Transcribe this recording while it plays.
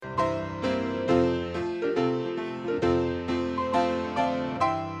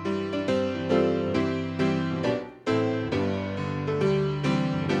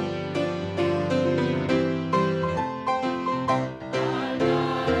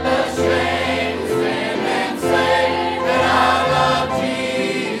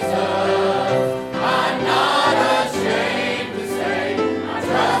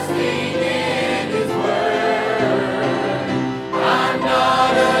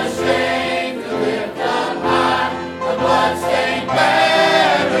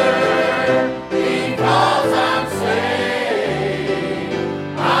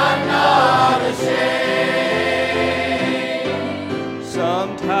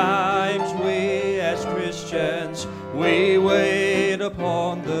Sometimes we as Christians, we wait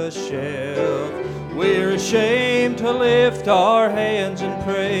upon the shelf. We're ashamed to lift our hands in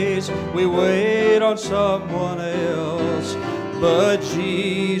praise. We wait on someone else. But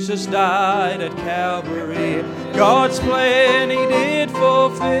Jesus died at Calvary. God's plan He did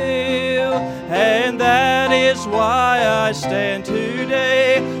fulfill. And that is why I stand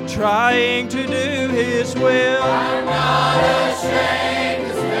today, trying to do His will. I'm not ashamed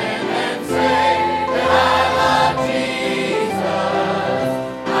to stand and say that I love Jesus.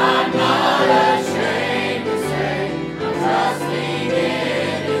 I'm not ashamed to say I'm trusting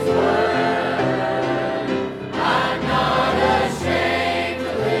in His word. I'm not ashamed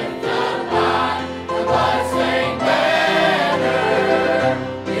to lift up high the bloodstained banner,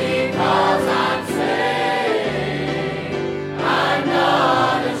 because I'm saved. I'm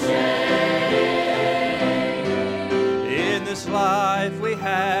not ashamed. In this life we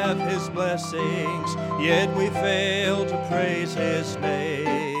have His blessings, yet we fail to praise His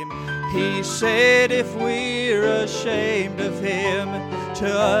name. He said if we're ashamed of Him, to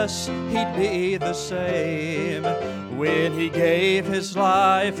us He'd be the same. When He gave His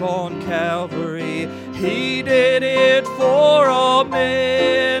life on Calvary, He did it for all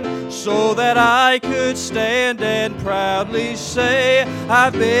men, so that I could stand and proudly say,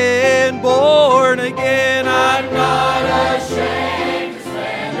 I've been born again. I'm not ashamed to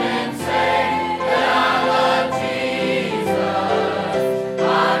stand and say that I love Jesus.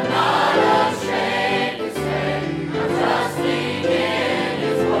 I'm not ashamed to say I'm trusting in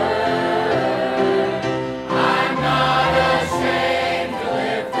His word. I'm not ashamed to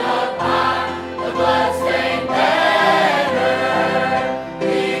lift up high the bloodstained banner,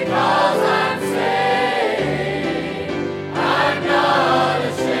 because I'm saved. I'm not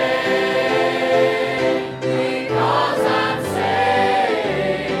ashamed, because I'm saved.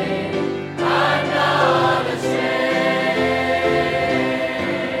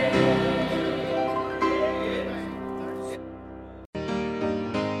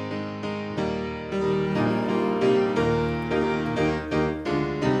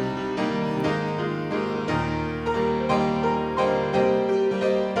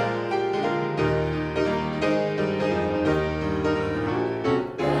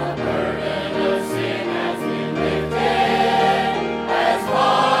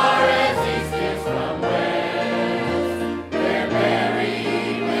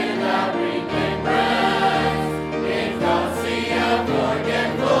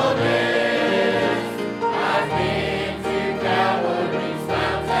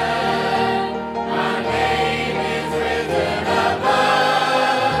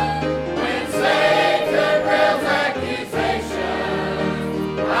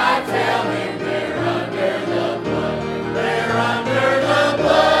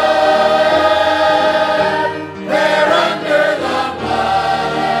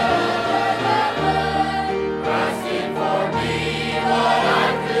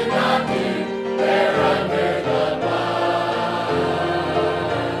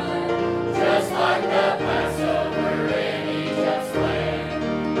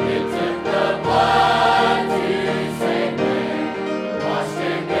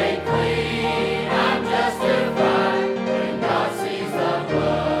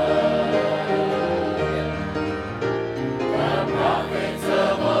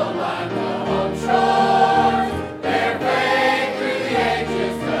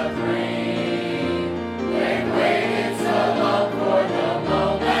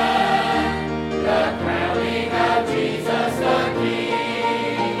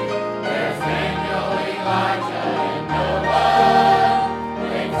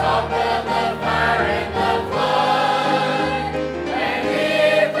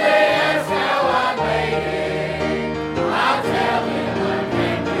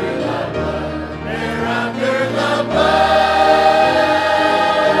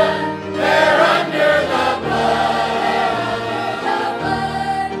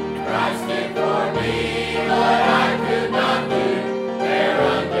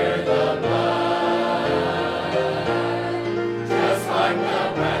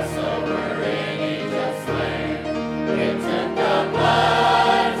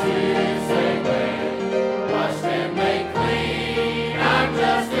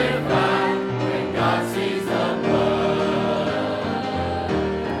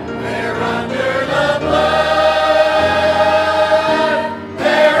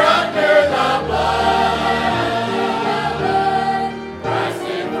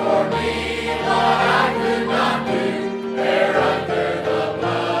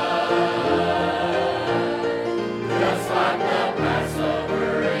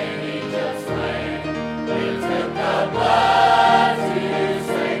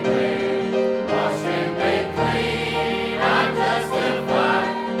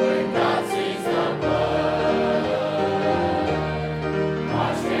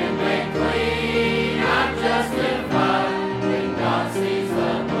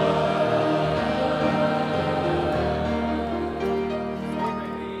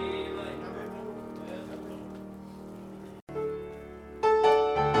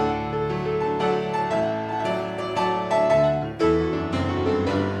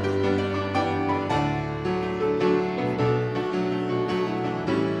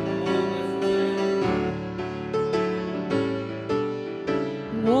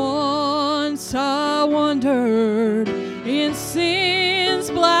 Once I wandered in sin's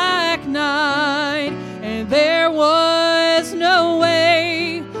black night, and there was no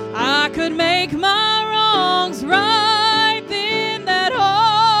way I could make my wrongs right. Then that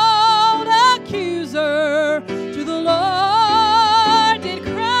old accuser to the Lord did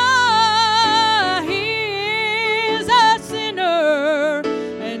cry, he is a sinner,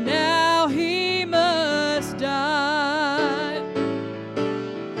 and now he must die.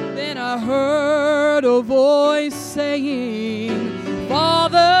 Then I heard a voice saying,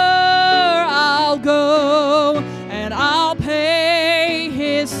 Father, I'll go and I'll pay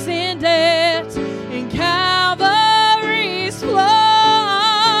his sin debt in Calvary's flow.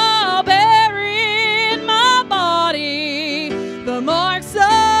 I'll bear in my body the marks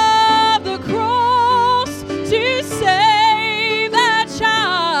of the cross to save that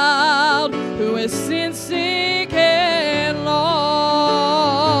child who is sin sick and lost.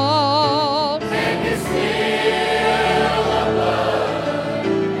 And it's still the blood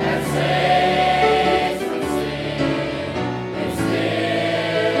that saves from sin. It's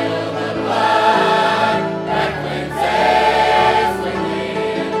still the blood that cleanses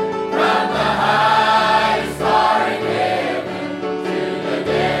within. From the highest star in heaven to the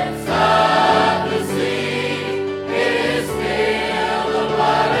depths of the sea, it is still the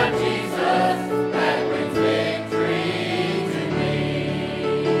blood of Jesus that brings victory to me.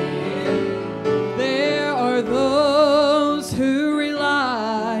 There are those who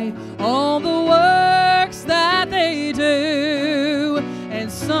rely on the works that they do,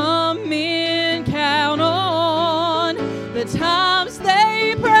 and some men count on the times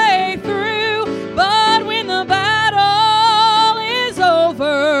they pray through. But when the battle is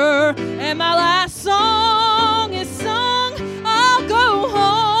over and my last song is sung, I'll go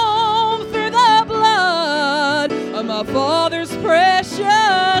home through the blood of my Father's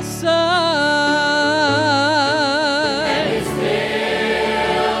precious Son. And it's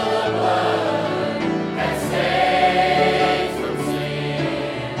still the blood that saves from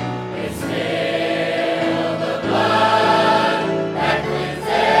sin. It's still the blood that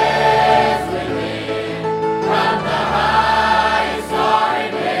cleanses within. From the highest star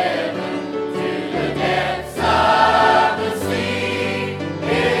in heaven to the depths of the sea,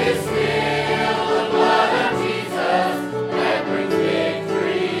 it is still the blood of Jesus that brings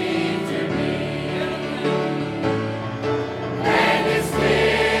victory to me. And it's still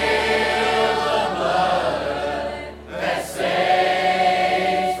the blood that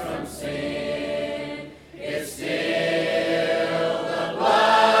saves from sin. It's still the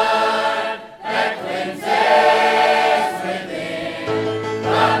blood that cleanses within.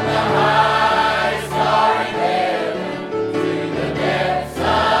 From the highest star in heaven to the depths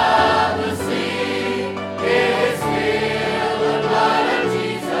of the sea, it is still the blood of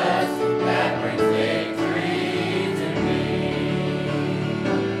Jesus that brings victory to me.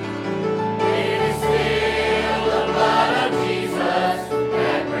 It is still the blood of Jesus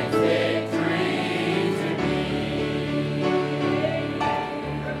that brings victory to me.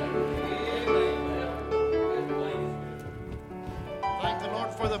 Thank the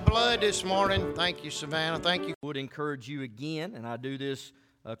Lord for the blood this morning. Thank you, Savannah. Thank you. Would encourage you again, and I do this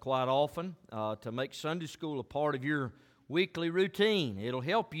quite often, to make Sunday school a part of your weekly routine. It'll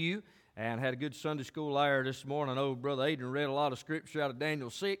help you, and had a good Sunday school hour this morning. I know Brother Adrian read a lot of Scripture out of Daniel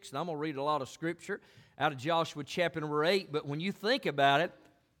 6, and I'm going to read a lot of Scripture out of Joshua chapter number 8, but when you think about it,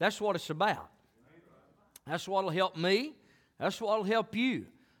 that's what it's about. That's what will help me. That's what will help you.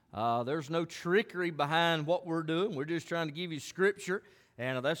 There's no trickery behind what we're doing. We're just trying to give you Scripture,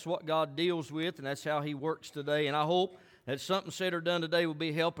 and that's what God deals with, and that's how He works today. And I hope that something said or done today will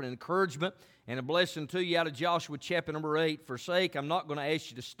be help and encouragement and a blessing to you out of Joshua chapter number 8. For sake, I'm not going to ask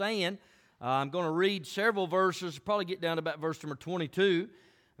you to stand. I'm going to read several verses, probably get down to about verse number 22,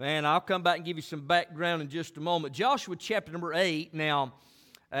 and I'll come back and give you some background in just a moment. Joshua chapter number 8. Now,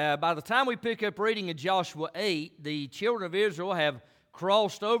 by the time we pick up reading in Joshua 8, the children of Israel have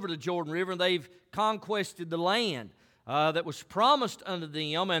crossed over the Jordan River, and they've conquested the land that was promised unto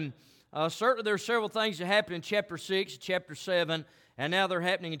them. And certainly there are several things that happened in chapter 6, chapter 7, and now they're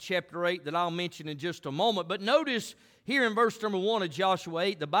happening in chapter 8 that I'll mention in just a moment. But notice here in verse number 1 of Joshua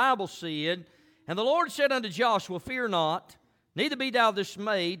 8, the Bible said, And the Lord said unto Joshua, Fear not, neither be thou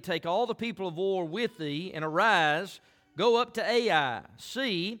dismayed. Take all the people of war with thee, and arise, go up to Ai.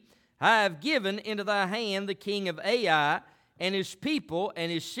 See, I have given into thy hand the king of Ai, and his people,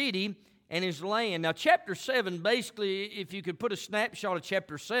 and his city, and his land. Now, chapter 7, basically, if you could put a snapshot of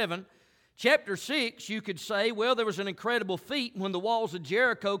chapter 7, chapter 6, you could say, well, there was an incredible feat when the walls of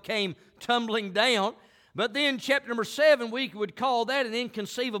Jericho came tumbling down. But then chapter number 7, we would call that an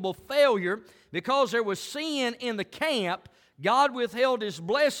inconceivable failure because there was sin in the camp. God withheld His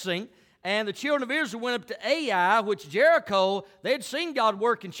blessing, and the children of Israel went up to Ai, which Jericho, they had seen God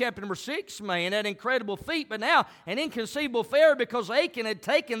work in chapter number 6, man, that incredible feat, but now an inconceivable failure because Achan had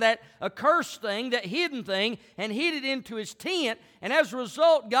taken that accursed thing, that hidden thing, and hid it into his tent, and as a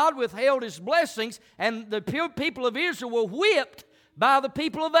result, God withheld His blessings, and the people of Israel were whipped by the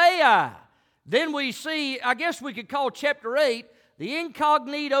people of Ai. Then we see, I guess we could call chapter 8, the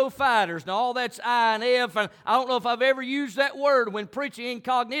incognito fighters. Now, all that's I and F, and I don't know if I've ever used that word when preaching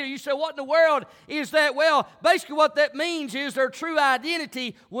incognito. You say, what in the world is that? Well, basically what that means is their true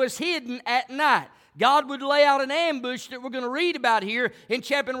identity was hidden at night. God would lay out an ambush that we're going to read about here in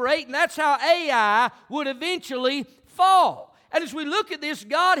chapter number 8, and that's how Ai would eventually fall. And as we look at this,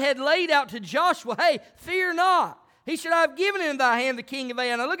 God had laid out to Joshua, hey, fear not. He said, I've given in thy hand the king of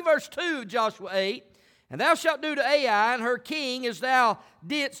Ai. Now look at verse 2 of Joshua 8. And thou shalt do to Ai and her king as thou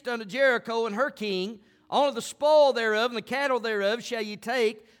didst unto Jericho and her king. Only the spoil thereof and the cattle thereof shall ye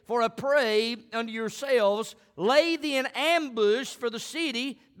take for a prey unto yourselves. Lay thee an ambush for the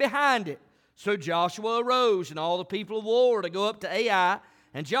city behind it. So Joshua arose and all the people of war to go up to Ai.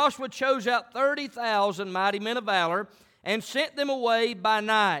 And Joshua chose out 30,000 mighty men of valor and sent them away by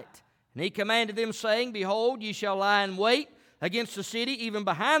night. And he commanded them, saying, Behold, ye shall lie in wait against the city, even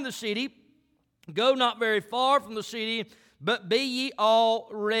behind the city. Go not very far from the city, but be ye all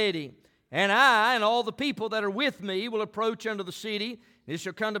ready. And I and all the people that are with me will approach unto the city. It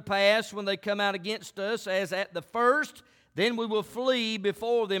shall come to pass when they come out against us, as at the first, then we will flee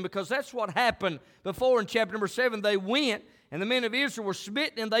before them. Because that's what happened before in chapter number 7. They went, and the men of Israel were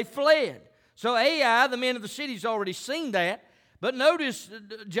smitten, and they fled. So Ai, the men of the city, has already seen that. But notice,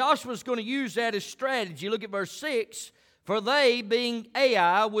 Joshua's going to use that as strategy. Look at verse 6. For they, being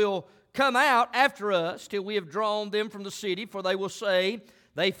Ai, will come out after us till we have drawn them from the city, for they will say,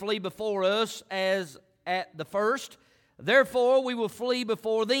 they flee before us as at the first. Therefore we will flee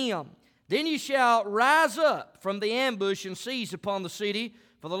before them. Then ye shall rise up from the ambush and seize upon the city,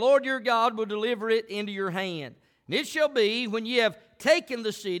 for the Lord your God will deliver it into your hand. And it shall be, when ye have taken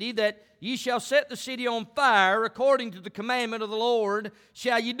the city, that ye shall set the city on fire, according to the commandment of the Lord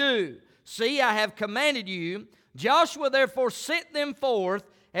shall ye do. See, I have commanded you. Joshua therefore sent them forth,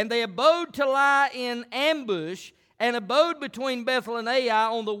 and they abode to lie in ambush, and abode between Bethel and Ai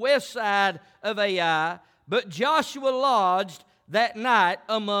on the west side of Ai. But Joshua lodged that night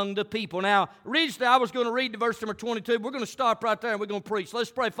among the people. Now, originally I was going to read to verse number 22. We're going to stop right there and we're going to preach. Let's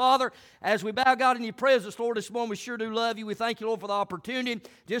pray. Father, as we bow, God, in your presence, Lord, this morning we sure do love you. We thank you, Lord, for the opportunity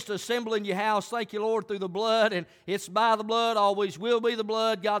just to assemble in your house. Thank you, Lord, through the blood, and it's by the blood, always will be the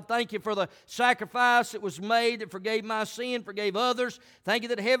blood. God, thank you for the sacrifice that was made that forgave my sin, forgave others. Thank you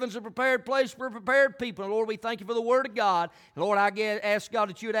that heaven's a prepared place for prepared people. And Lord, we thank you for the word of God. And Lord, I ask, God,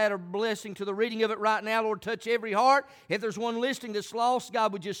 that you would add a blessing to the reading of it right now. Lord, touch every heart. If there's one listening that's lost,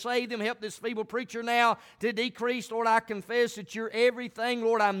 God, would you save them? Help this feeble preacher now to decrease. Lord, I confess that you're everything.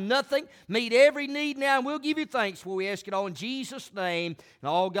 Lord, I'm nothing. Meet every need now, and we'll give you thanks for we ask it all in Jesus' name. And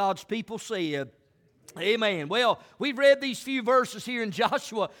all God's people said, amen. Well, we've read these few verses here in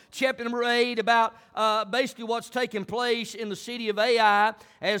Joshua chapter number 8 about basically what's taking place in the city of Ai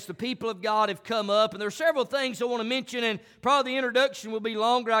as the people of God have come up. And there are several things I want to mention, and probably the introduction will be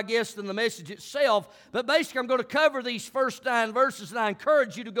longer, I guess, than the message itself. But basically, I'm going to cover these first 9 verses, and I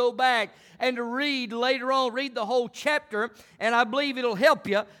encourage you to go back and to read later on, read the whole chapter, and I believe it'll help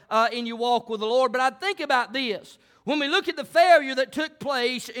you in your walk with the Lord. But I think about this. When we look at the failure that took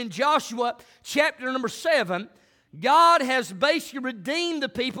place in Joshua chapter number 7, God has basically redeemed the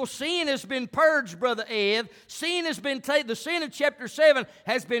people. Sin has been purged, Brother Ed. Sin has been the sin of chapter 7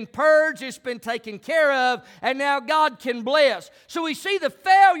 has been purged. It's been taken care of, and now God can bless. So we see the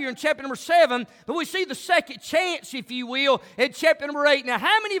failure in chapter number 7, but we see the second chance, if you will, in chapter number 8. Now,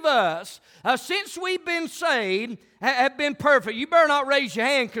 how many of us, since we've been saved, have been perfect? You better not raise your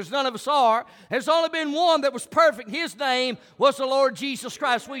hand, because none of us are. There's only been one that was perfect. His name was the Lord Jesus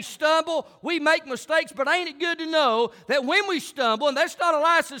Christ. We stumble, we make mistakes, but ain't it good to know that when we stumble, and that's not a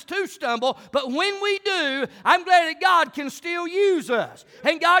license to stumble, but when we do, I'm glad that God can still use us,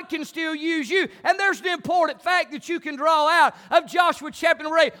 and God can still use you. And there's an important fact that you can draw out of Joshua chapter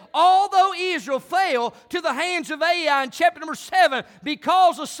number 8. Although Israel fell to the hands of Ai in chapter number 7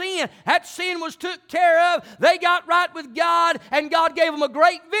 because of sin, that sin was took care of. They got right with God, and God gave them a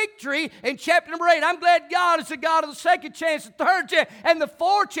great victory in chapter number 8. I'm glad God is the God of the second chance, the third chance, and the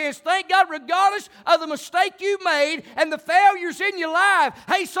fourth chance. Thank God, regardless of the mistake you made and the failures in your life.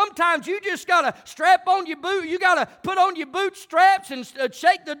 Hey, sometimes you just got to strap on your boot. You got to put on your bootstraps and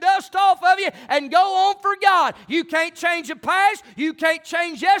shake the dust off of you and go on for God. You can't change the past. You can't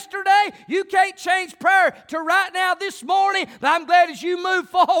change yesterday. You can't change prayer to right now this morning. But I'm glad as you move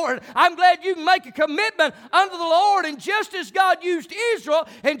forward, I'm glad you can make a commitment unto the Lord. And just as God used Israel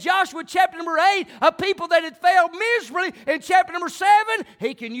in Joshua chapter number 8, a people that had failed miserably in chapter number 7,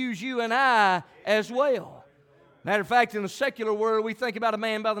 He can use you and I as well. Matter of fact, in the secular world, we think about a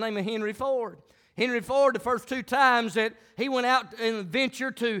man by the name of Henry Ford. Henry Ford, the first 2 times that he went out and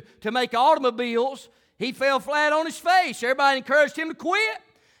ventured to make automobiles, he fell flat on his face. Everybody encouraged him to quit.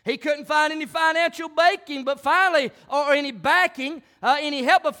 He couldn't find any financial backing, but finally, or any backing, any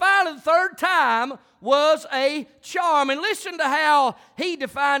help. But finally, the 3rd time was a charm. And listen to how he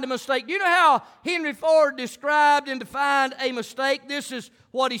defined a mistake. Do you know how Henry Ford described and defined a mistake? This is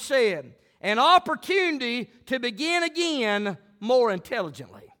what he said: an opportunity to begin again more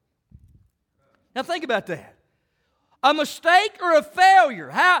intelligently. Now think about that. A mistake or a failure.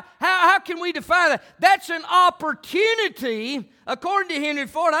 How can we define that? That's an opportunity, according to Henry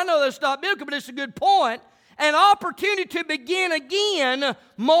Ford. I know that's not biblical, but it's a good point. An opportunity to begin again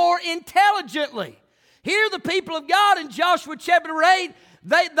more intelligently. Here the people of God in Joshua chapter 8,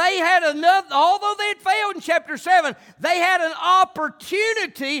 they had another, although they had failed in chapter 7, they had an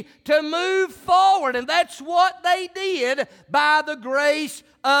opportunity to move forward. And that's what they did by the grace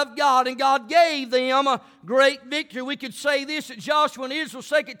of God. And God gave them a great victory. We could say this, that Joshua and Israel's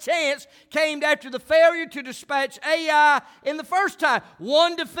second chance came after the failure to dispatch Ai in the first time.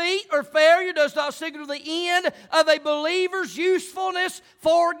 One defeat or failure does not signal the end of a believer's usefulness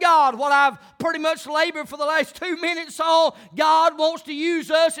for God. What I've pretty much labored for the last 2 minutes on, God wants to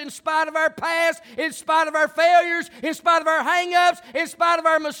use us in spite of our past, in spite of our failures, in spite of our hang-ups, in spite of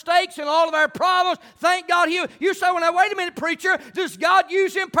our mistakes and all of our problems. Thank God. You say, well, now, wait a minute, preacher, does God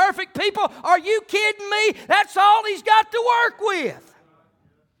use imperfect people? Are you kidding me? That's all He's got to work with.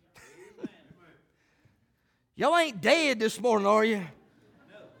 Y'all ain't dead this morning, are you?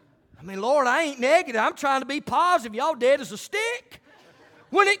 I mean, Lord, I ain't negative. I'm trying to be positive. Y'all dead as a stick.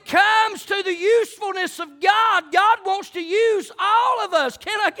 When it comes to the usefulness of God, God wants to use all of us.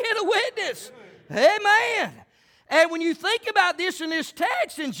 Can I get a witness? Amen. And when you think about this in this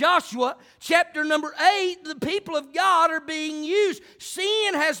text in Joshua chapter number 8, the people of God are being used.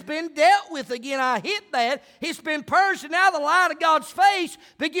 Sin has been dealt with. Again, I hit that. It's been purged, and now the light of God's face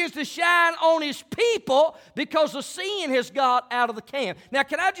begins to shine on His people because the sin has got out of the camp. Now,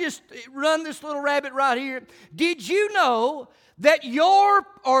 can I just run this little rabbit right here? Did you know that your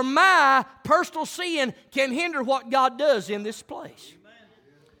or my personal sin can hinder what God does in this place?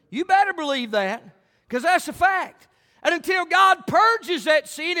 You better believe that, because that's a fact. And until God purges that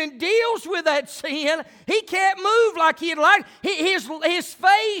sin and deals with that sin, He can't move like He'd like. His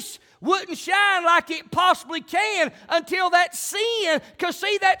face wouldn't shine like it possibly can until that sin, because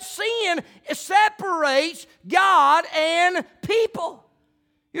see, that sin separates God and people.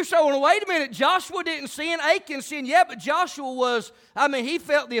 You're saying, well, wait a minute, Joshua didn't sin, Achan sinned. Yeah, but Joshua was, he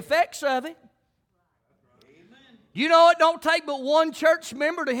felt the effects of it. Amen. You know, it don't take but one church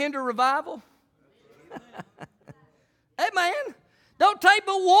member to hinder revival. Amen. Don't take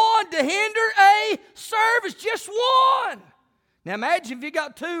but one to hinder a service, just one. Now imagine if you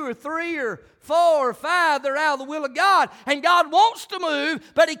got 2 or 3 or 4 or 5 that are out of the will of God, and God wants to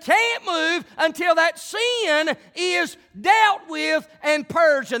move, but He can't move until that sin is dealt with and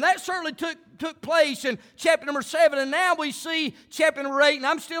purged. And that certainly took place in chapter number 7, and now we see chapter number 8, and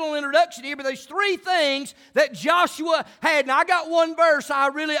I'm still on introduction here, but there's 3 things that Joshua had. Now I got one verse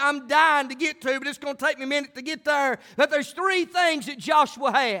I'm dying to get to, but it's going to take me a minute to get there. But there's 3 things that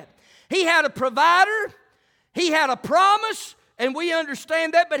Joshua had. He had a provider, he had a promise, and we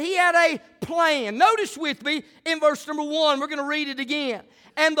understand that, but he had a plan. Notice with me in verse number 1, we're going to read it again.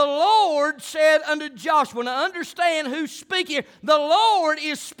 And the Lord said unto Joshua, now understand who's speaking. The Lord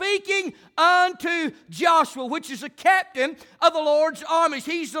is speaking unto Joshua, which is the captain of the Lord's armies.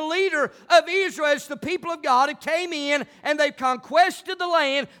 He's the leader of Israel. It's the people of God who came in and they've conquested the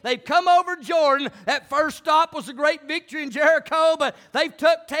land. They've come over Jordan. That first stop was a great victory in Jericho, but they've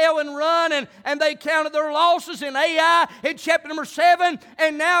took tail and run, and they counted their losses in Ai in chapter number 7.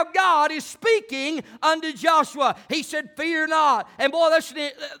 And now God is speaking unto Joshua. He said, fear not. And boy,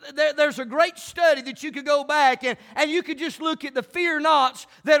 there's a great study that you could go back and you could just look at the fear nots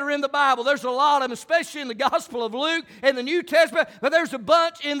that are in the Bible. There's a lot of them, especially in the Gospel of Luke and the New Testament, but there's a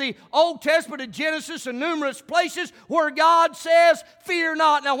bunch in the Old Testament of Genesis and numerous places where God says, fear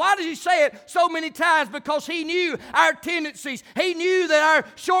not. Now, why does he say it so many times? Because he knew our tendencies. He knew that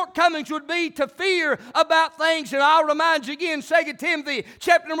our shortcomings would be to fear about things. And I'll remind you again, 2 Timothy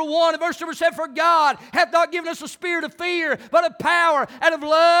chapter number 1 and verse number 7, for God hath not given us a spirit of fear, but of power and of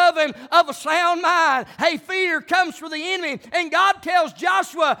love and of a sound mind. Hey, fear comes from the enemy. And God tells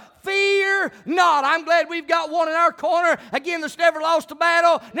Joshua, fear not. I'm glad we've got one in our corner, again, that's never lost a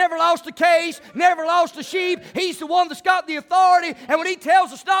battle, never lost a case, never lost a sheep. He's the one that's got the authority. And when he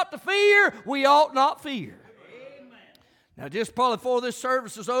tells us not to fear, we ought not fear. Amen. Now, just probably before this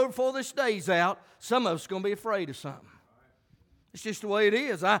service is over, before this day's out, some of us are going to be afraid of something. It's just the way it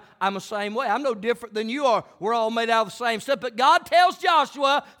is. I'm the same way. I'm no different than you are. We're all made out of the same stuff. But God tells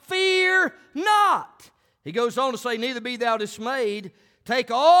Joshua, fear not. He goes on to say, neither be thou dismayed.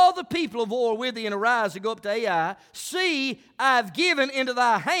 Take all the people of war with thee and arise and go up to Ai. See, I have given into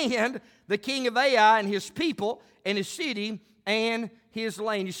thy hand the king of Ai and his people and his city and his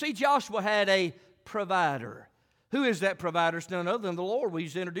land. You see, Joshua had a provider. Who is that provider? It's none other than the Lord. We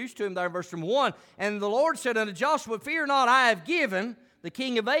just introduced to him there in verse number 1. And the Lord said unto Joshua, fear not, I have given the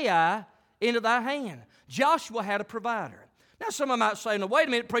king of Ai into thy hand. Joshua had a provider. Now, some of them might say, no, wait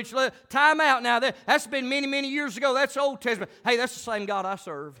a minute, preacher, time out now. That's been many, many years ago. That's Old Testament. Hey, that's the same God I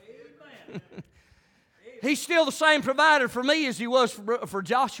serve. He's still the same provider for me as he was for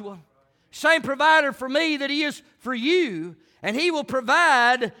Joshua. Same provider for me that he is for you. And he will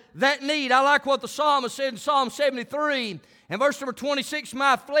provide that need. I like what the psalmist said in Psalm 73. In verse number 26,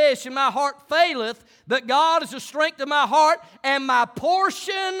 my flesh and my heart faileth, but God is the strength of my heart and my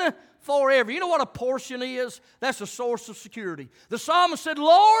portion forever. You know what a portion is? That's a source of security. The psalmist said,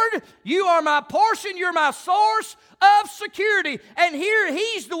 Lord, you are my portion, you're my source of security. And here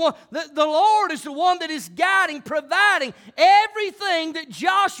he's the one, the Lord is the one that is guiding, providing everything that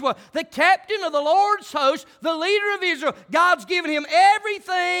Joshua, the captain of the Lord's host, the leader of Israel, God's given him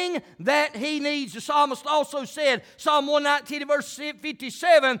everything that he needs. The psalmist also said, Psalm 119 verse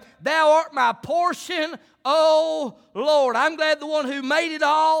 57, thou art my portion, oh Lord. I'm glad the one who made it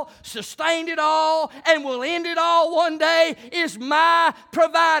all, sustained it all, and will end it all one day is my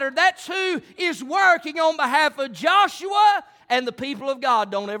provider. That's who is working on behalf of Joshua and the people of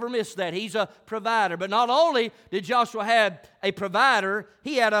God. Don't ever miss that. He's a provider. But not only did Joshua have a provider,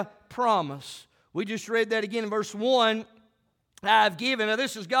 he had a promise. We just read that again in verse 1. I have given, now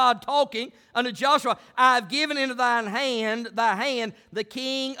this is God talking unto Joshua, I have given into thy hand, the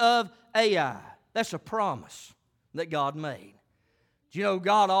king of Ai. That's a promise that God made. Do you know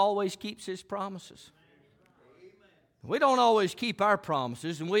God always keeps his promises? We don't always keep our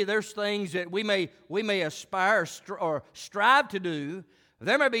promises, and there's things that we may aspire or strive to do.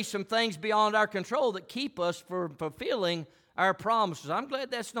 There may be some things beyond our control that keep us from fulfilling our promises. I'm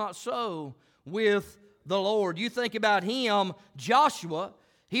glad that's not so with the Lord. You think about him, Joshua,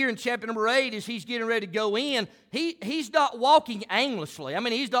 here in chapter number 8, as he's getting ready to go in, he's not walking aimlessly. I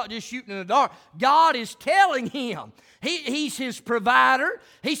mean, he's not just shooting in the dark. God is telling him. He's his provider.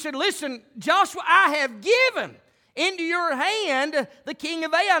 He said, listen, Joshua, I have given into your hand the king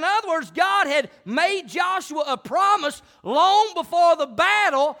of Ai. In other words, God had made Joshua a promise long before the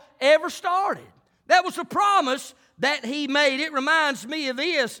battle ever started. That was a promise that he made. It reminds me of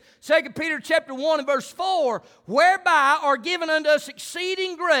this, 2 Peter chapter 1 and verse 4, whereby are given unto us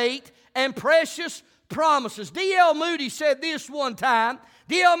exceeding great and precious promises. D.L. Moody said this one time.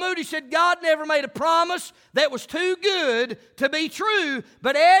 D.L. Moody said, God never made a promise that was too good to be true,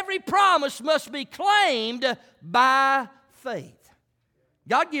 but every promise must be claimed by faith.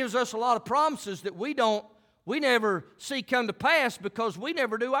 God gives us a lot of promises that we never see come to pass because we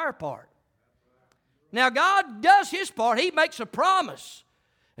never do our part. Now, God does his part. He makes a promise.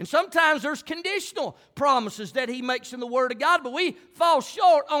 And sometimes there's conditional promises that he makes in the Word of God, but we fall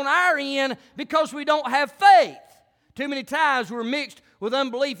short on our end because we don't have faith. Too many times we're mixed with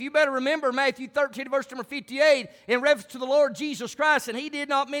unbelief. You better remember Matthew 13, verse number 58, in reference to the Lord Jesus Christ, and he did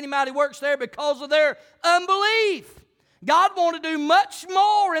not many mighty works there because of their unbelief. God wanted to do much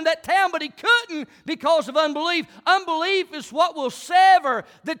more in that town, but He couldn't because of unbelief. Unbelief is what will sever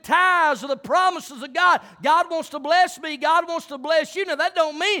the ties of the promises of God. God wants to bless me. God wants to bless you. Now, that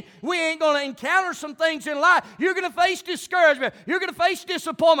don't mean we ain't going to encounter some things in life. You're going to face discouragement. You're going to face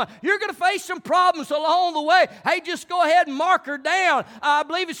disappointment. You're going to face some problems along the way. Hey, just go ahead and mark her down. I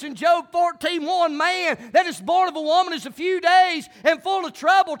believe it's in Job 14:1. Man that is born of a woman is a few days and full of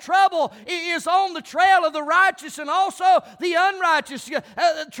trouble. Trouble is on the trail of the righteous and also the unrighteous.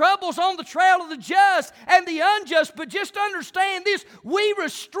 Trouble's on the trail of the just and the unjust. But just understand this, we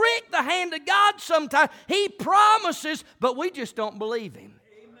restrict the hand of God sometimes. He promises, but we just don't believe Him.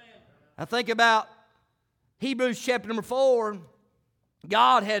 Amen. I think about Hebrews chapter number 4.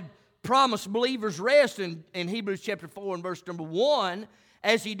 God had promised believers rest in Hebrews chapter 4 and verse number 1,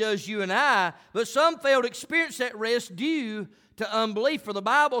 as He does you and I. But some failed to experience that rest due to unbelief. For the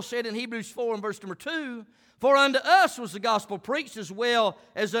Bible said in Hebrews 4 and verse number 2, for unto us was the gospel preached as well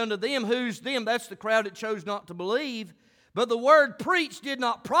as unto them. Who's them? That's the crowd that chose not to believe. But the word preached did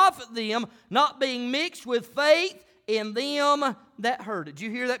not profit them, not being mixed with faith in them that heard it. Did you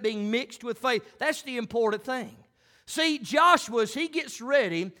hear that? Being mixed with faith. That's the important thing. See, Joshua, as he gets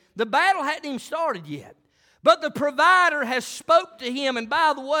ready, the battle hadn't even started yet. But the provider has spoke to him. And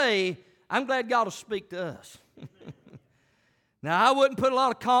by the way, I'm glad God will speak to us. Now, I wouldn't put a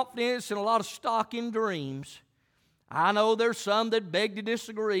lot of confidence and a lot of stock in dreams. I know there's some that beg to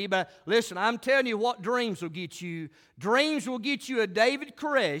disagree, but listen, I'm telling you what dreams will get you. Dreams will get you a David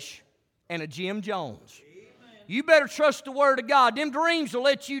Koresh and a Jim Jones. You better trust the Word of God. Them dreams will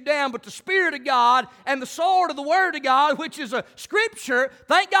let you down, but the Spirit of God and the sword of the Word of God, which is a Scripture,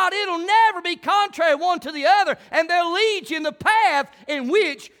 thank God it'll never be contrary one to the other, and they'll lead you in the path in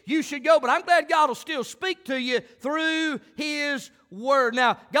which you should go. But I'm glad God will still speak to you through His Word.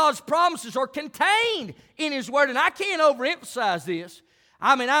 Now, God's promises are contained in His Word, and I can't overemphasize this.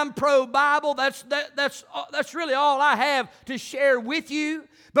 I mean, I'm pro-Bible. That's really all I have to share with you.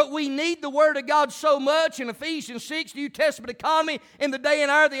 But we need the Word of God so much in Ephesians 6, New Testament economy, in the day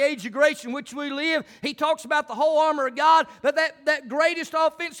and hour, the age of grace in which we live. He talks about the whole armor of God, but that greatest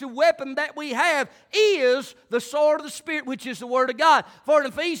offensive weapon that we have is the sword of the Spirit, which is the Word of God. For in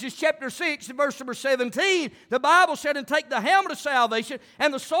Ephesians chapter 6, verse number 17, the Bible said, and take the helmet of salvation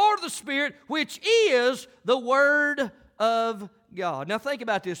and the sword of the Spirit, which is the Word of God. Now think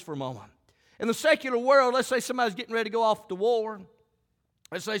about this for a moment. In the secular world, let's say somebody's getting ready to go off to war.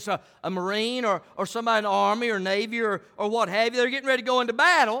 Let's say it's a Marine or somebody in the Army or Navy or what have you. They're getting ready to go into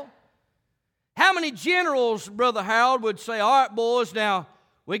battle. How many generals, Brother Harold, would say, all right, boys, now,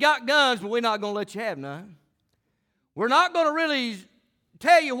 we got guns, but we're not going to let you have none. We're not going to really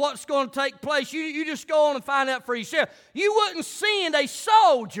tell you what's going to take place. You just go on and find out for yourself. You wouldn't send a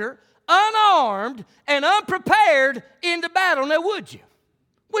soldier unarmed and unprepared into battle, now would you?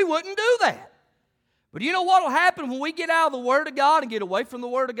 We wouldn't do that. But you know what will happen when we get out of the Word of God and get away from the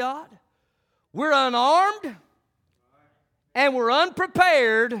Word of God? We're unarmed and we're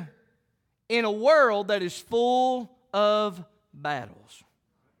unprepared in a world that is full of battles.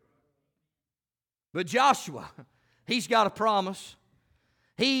 But Joshua, he's got a promise.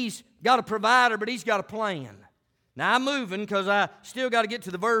 He's got a provider, but he's got a plan. Now I'm moving because I still got to get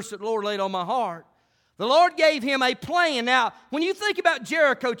to the verse that the Lord laid on my heart. The Lord gave him a plan. Now, when you think about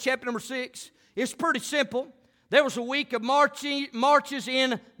Jericho, chapter number 6, it's pretty simple. There was a week of marches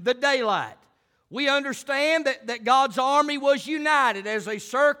in the daylight. We understand that God's army was united as they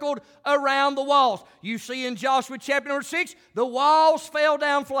circled around the walls. You see in Joshua chapter number 6, the walls fell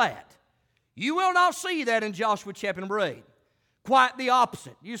down flat. You will not see that in Joshua chapter number 8. Quite the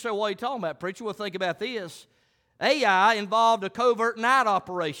opposite. You say, what are you talking about, preacher? Well, think about this. Ai involved a covert night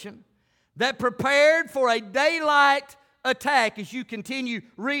operation that prepared for a daylight attack. As you continue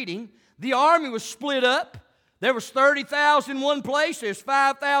reading, the army was split up. There was 30,000 in one place, there's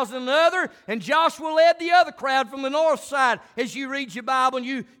 5,000 in another, and Joshua led the other crowd from the north side. As you read your Bible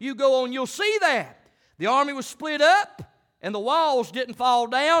and you go on, you'll see that. The army was split up, and the walls didn't fall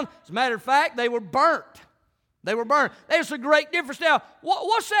down. As a matter of fact, they were burnt. They were burned. There's a great difference. Now,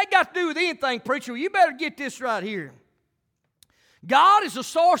 what's that got to do with anything, preacher? Well, you better get this right here. God is the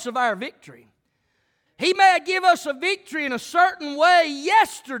source of our victory. He may give us a victory in a certain way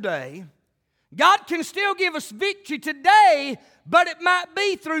yesterday. God can still give us victory today, but it might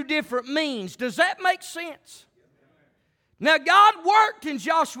be through different means. Does that make sense? Now, God worked in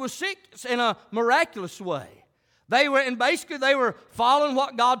Joshua 6 in a miraculous way. They were following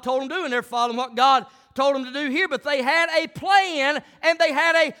what God told them to do, and they're following what God told them to do here, but they had a plan and they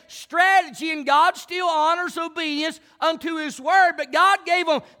had a strategy, and God still honors obedience unto His Word, but God gave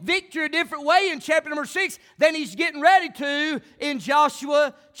them victory a different way in chapter number 6 than He's getting ready to in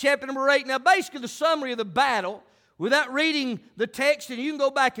Joshua chapter number 8. Now, basically the summary of the battle, without reading the text, and you can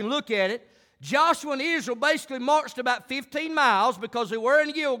go back and look at it, Joshua and Israel basically marched about 15 miles because they were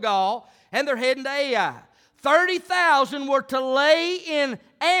in Gilgal, and they're heading to Ai. 30,000 were to lay in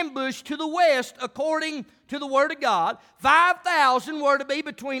ambush to the west according to the Word of God. 5,000 were to be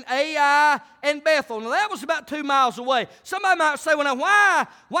between Ai and Bethel. Now that was about 2 miles away. Somebody might say, well, now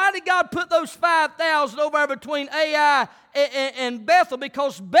why did God put those 5,000 over there between Ai and Bethel?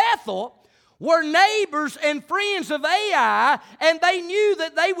 Because Bethel were neighbors and friends of Ai, and they knew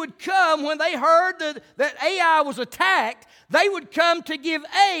that they would come when they heard that Ai was attacked. They would come to give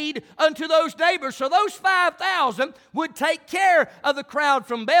aid unto those neighbors. So those 5,000 would take care of the crowd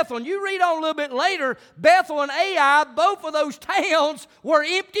from Bethel. And you read on a little bit later, Bethel and Ai, both of those towns were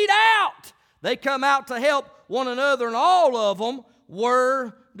emptied out. They come out to help one another, and all of them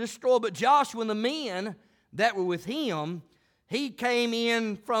were destroyed. But Joshua and the men that were with him, he came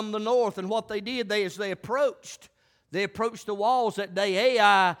in from the north, and what they did, as they approached the walls that day.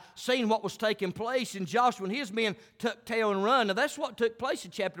 Ai seen what was taking place, and Joshua and his men took tail and run. Now that's what took place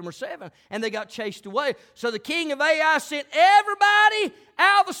in chapter number 7, and they got chased away. So the king of Ai sent everybody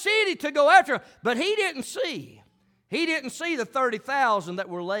out of the city to go after him, but he didn't see the 30,000 that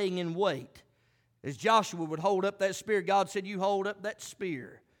were laying in wait. As Joshua would hold up that spear, God said, you hold up that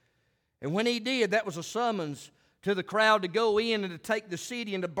spear. And when he did, that was a summons to the crowd to go in and to take the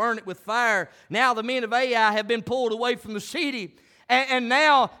city and to burn it with fire. Now the men of Ai have been pulled away from the city. And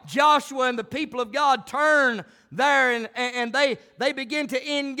now Joshua and the people of God turn there and they begin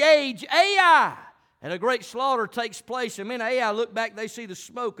to engage Ai. And a great slaughter takes place. And men of Ai look back, they see the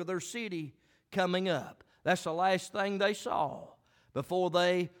smoke of their city coming up. That's the last thing they saw before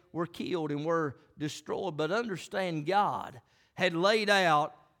they were killed and were destroyed. But understand, God had laid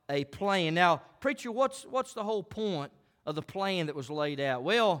out a plan. Now, preacher, what's the whole point of the plan that was laid out?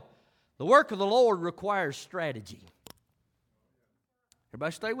 Well, the work of the Lord requires strategy.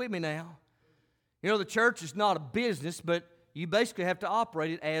 Everybody stay with me now. You know, the church is not a business, but you basically have to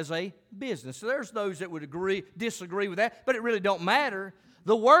operate it as a business. So there's those that would disagree with that, but it really don't matter.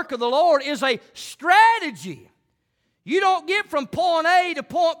 The work of the Lord is a strategy. You don't get from point A to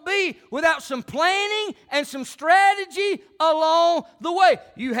point B without some planning and some strategy along the way.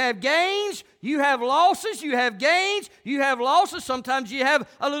 You have gains, you have losses, you have gains, you have losses. Sometimes you have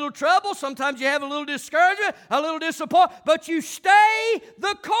a little trouble, sometimes you have a little discouragement, a little disappointment, but you stay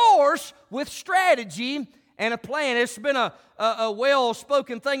the course with strategy and a plan. It's been a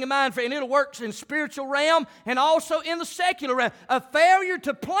well-spoken thing of mine, and it'll work in spiritual realm and also in the secular realm. A failure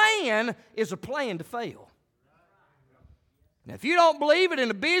to plan is a plan to fail. Now, if you don't believe it in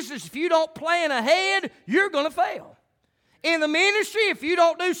the business, if you don't plan ahead, you're going to fail. In the ministry, if you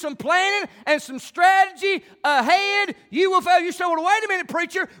don't do some planning and some strategy ahead, you will fail. You say, well, wait a minute,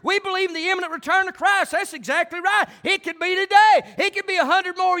 preacher. We believe in the imminent return of Christ. That's exactly right. It could be today. It could be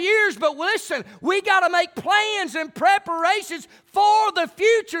 100 more years. But listen, we got to make plans and preparations for the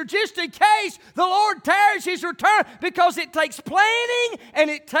future just in case the Lord tarries His return, because it takes planning and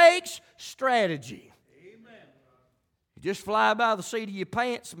it takes strategy. Just fly by the seat of your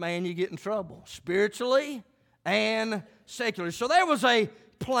pants, man, you get in trouble, spiritually and secularly. So there was a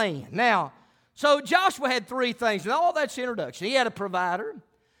plan. Now, so Joshua had 3 things, and all that's introduction. He had a provider,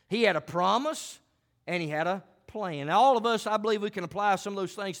 he had a promise, and he had a plan. Now, all of us, I believe we can apply some of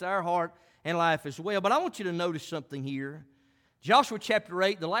those things to our heart and life as well. But I want you to notice something here. Joshua chapter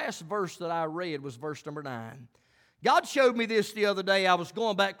 8, the last verse that I read was verse number 9. God showed me this the other day. I was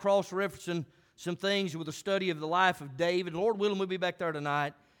going back cross-referencing some things with a study of the life of David. Lord willing, we'll be back there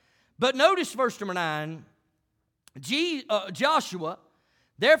tonight. But notice verse number 9. Joshua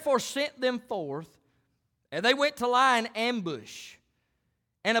therefore sent them forth, and they went to lie in ambush,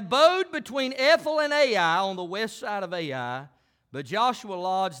 and abode between Ethel and Ai on the west side of Ai. But Joshua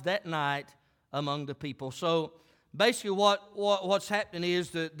lodged that night among the people. So basically what's happening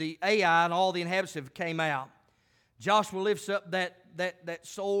is the Ai and all the inhabitants have came out. Joshua lifts up that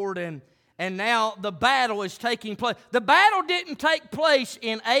sword, and now the battle is taking place. The battle didn't take place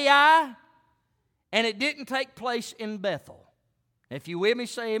in Ai, and it didn't take place in Bethel. If you with me,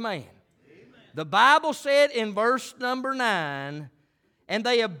 say amen. The Bible said in verse number 9, and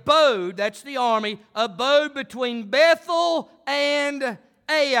they abode, that's the army, abode between Bethel and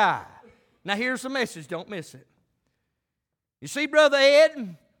Ai. Now here's the message, don't miss it. You see, Brother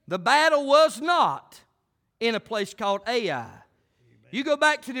Ed, the battle was not in a place called Ai. You go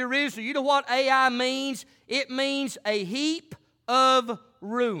back to the original, you know what Ai means? It means a heap of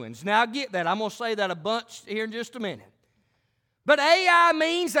ruins. Now, get that. I'm going to say that a bunch here in just a minute. But Ai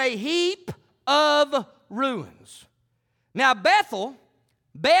means a heap of ruins. Now, Bethel,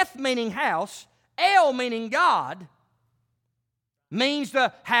 Beth meaning house, El meaning God, means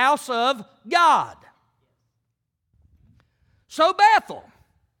the house of God. So Bethel,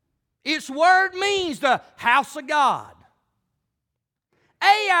 its word means the house of God.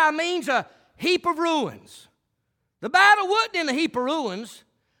 Ai means a heap of ruins. The battle wasn't in a heap of ruins.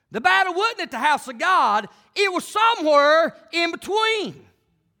 The battle wasn't at the house of God. It was somewhere in between.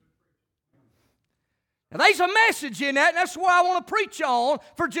 Now, there's a message in that, and that's what I want to preach on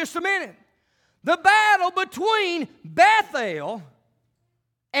for just a minute. The battle between Bethel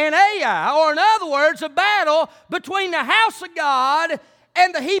and Ai, or in other words, a battle between the house of God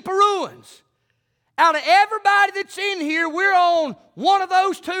and the heap of ruins. Out of everybody that's in here, we're on one of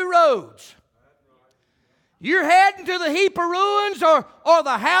those two roads. You're heading to the heap of ruins or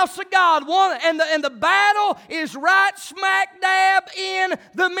the house of God. And the battle is right smack dab in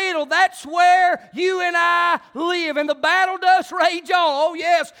the middle. That's where you and I live. And the battle does rage on. Oh,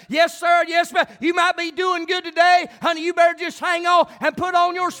 yes. Yes, sir. Yes, ma'am. You might be doing good today. Honey, you better just hang on and put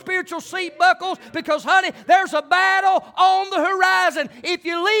on your spiritual seat buckles because, honey, there's a battle on the horizon. If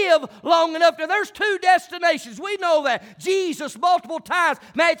you live long enough, now there's two destinations. We know that. Jesus multiple times.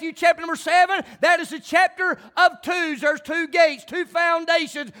 Matthew chapter number 7, that is a chapter of twos. There's two gates, two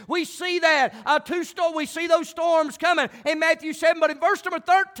foundations. We see that. We see those storms coming in Matthew 7. But in verse number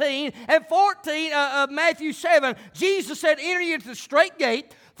 13 and 14 of Matthew 7, Jesus said, enter ye into the straight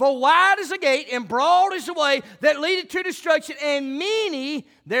gate, for wide is the gate and broad is the way that leadeth to destruction, and many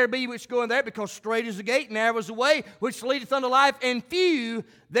there be which go in there, because straight is the gate, narrow is the way which leadeth unto life, and few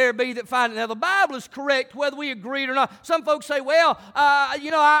there be that find it. Now, the Bible is correct whether we agree it or not. Some folks say, well,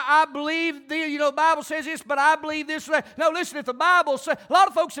 I believe, the Bible says this, but I believe this or that. No, listen, if the Bible says, a lot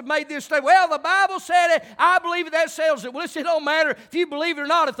of folks have made this statement, well, the Bible said it, I believe it, that settles it. Well, listen, it don't matter if you believe it or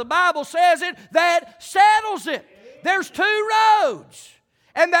not. If the Bible says it, that settles it. There's two roads.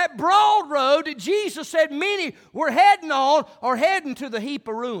 And that broad road that Jesus said many were heading on are heading to the heap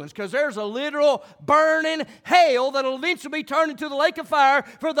of ruins, because there's a literal burning hell that will eventually be turned into the lake of fire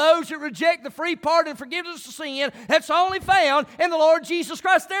for those that reject the free pardon and forgiveness of sin that's only found in the Lord Jesus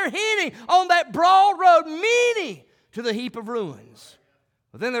Christ. They're heading on that broad road, many to the heap of ruins.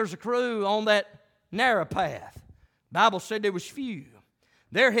 But then there's a crew on that narrow path. The Bible said there was few.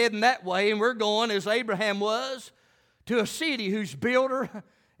 They're heading that way, and we're going as Abraham was, to a city whose builder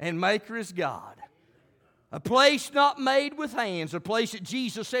and maker is God. A place not made with hands. A place that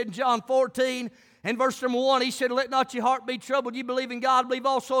Jesus said in John 14 and verse number 1, He said, let not your heart be troubled. You believe in God, believe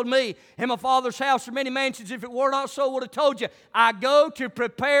also in me. In my Father's house are many mansions. If it were not so, I would have told you. I go to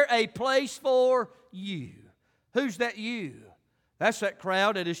prepare a place for you. Who's that you? That's that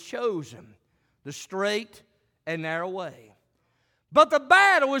crowd that has chosen the straight and narrow way. But the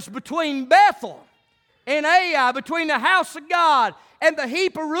battle is between Bethel and Ai, between the house of God and the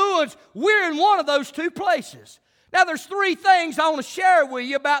heap of ruins. We're in one of those two places. Now, there's three things I want to share with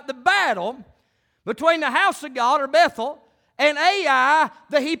you about the battle between the house of God, or Bethel, and Ai,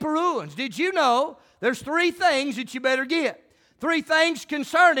 the heap of ruins. Did you know there's three things that you better get? Three things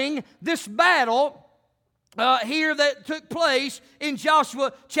concerning this battle here that took place in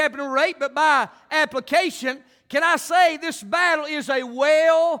Joshua chapter number 8, but by application, can I say this battle is a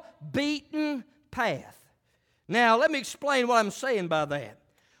well-beaten path. Now, let me explain what I'm saying by that.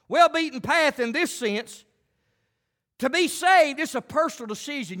 Well-beaten path in this sense, to be saved, it's a personal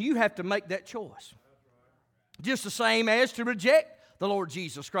decision. You have to make that choice. Just the same as to reject the Lord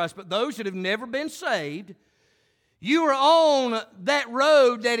Jesus Christ. But those that have never been saved, you are on that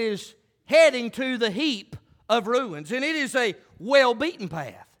road that is heading to the heap of ruins. And it is a well-beaten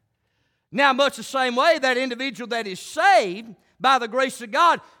path. Now, much the same way, that individual that is saved, by the grace of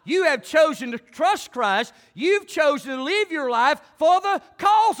God, you have chosen to trust Christ. You've chosen to live your life for the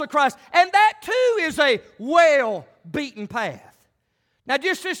cause of Christ. And that too is a well-beaten path. Now,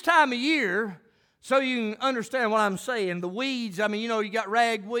 just this time of year, so you can understand what I'm saying, the weeds, you got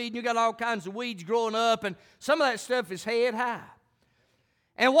ragweed, and you got all kinds of weeds growing up, and some of that stuff is head high.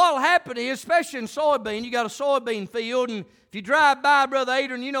 And what will happen is, especially in soybean, you got a soybean field, and if you drive by, Brother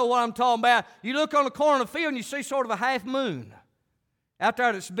Adrian, you know what I'm talking about. You look on the corner of the field, and you see sort of a half moon out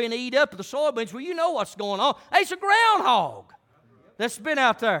there that's been eaten up with the soybeans. Well, you know what's going on. It's a groundhog that's been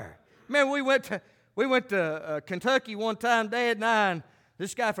out there. Man, we went to Kentucky one time, Dad and I, and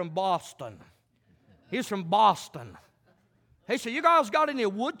this guy from Boston. He's from Boston. He said, you guys got any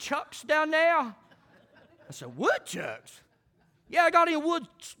woodchucks down there? I said, woodchucks? Yeah, I got any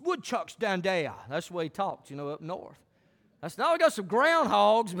woodchucks down there. That's the way he talked, up north. That's now we got some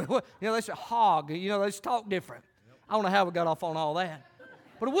groundhogs, but they say hog. They just talk different. I don't know how we got off on all that.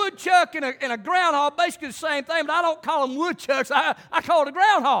 But a woodchuck and a groundhog, basically the same thing, but I don't call them woodchucks. I call it a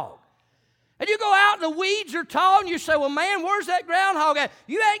groundhog. And you go out and the weeds are tall, and you say, well, man, where's that groundhog at?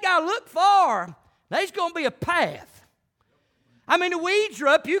 You ain't got to look far. There's going to be a path. I mean, the weeds are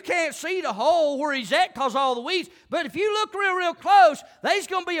up. You can't see the hole where he's at because of all the weeds. But if you look real close, there's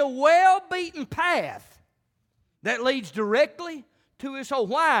going to be a well-beaten path that leads directly to his hole.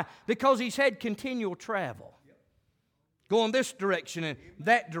 Why? Because he's had continual travel. Going this direction and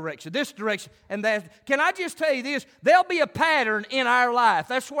that direction, this direction and that. Can I just tell you this? There'll be a pattern in our life.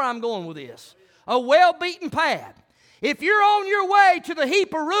 That's where I'm going with this. A well-beaten path. If you're on your way to the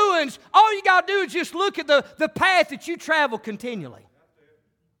heap of ruins, all you got to do is just look at the path that you travel continually.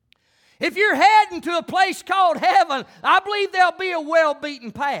 If you're heading to a place called heaven, I believe there'll be a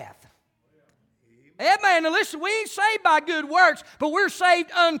well-beaten path. Amen. Now listen, we ain't saved by good works, but we're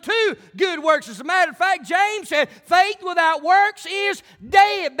saved unto good works. As a matter of fact, James said, faith without works is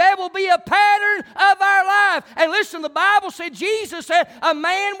dead. There will be a pattern of our life. And listen, the Bible said, Jesus said, a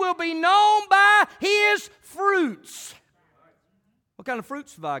man will be known by his fruits. What kind of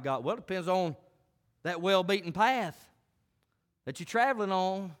fruits have I got? Well, it depends on that well-beaten path that you're traveling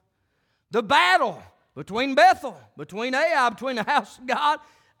on. The battle between Bethel, between Ai, between the house of God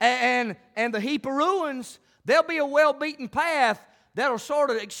and the heap of ruins, there'll be a well-beaten path that'll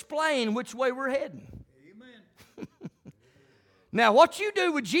sort of explain which way we're heading. Amen. Now, what you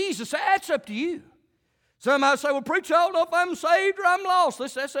do with Jesus, that's up to you. Some might say, well, preacher, I don't know if I'm saved or I'm lost.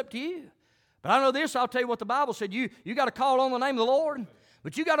 Listen, that's up to you. But I know this, I'll tell you what the Bible said. You got to call on the name of the Lord.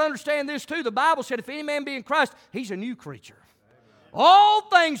 But you got to understand this too. The Bible said, if any man be in Christ, he's a new creature. All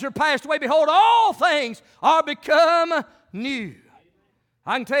things are passed away. Behold, all things are become new.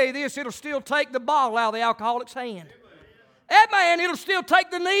 I can tell you this, it'll still take the bottle out of the alcoholic's hand. Amen. It'll still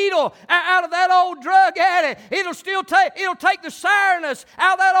take the needle out of that old drug addict. It'll take the sourness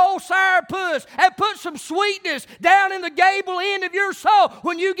out of that old sourpuss and put some sweetness down in the gable end of your soul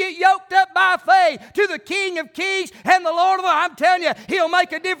when you get yoked up by faith to the King of Kings and the Lord of Lords. I'm telling you, He'll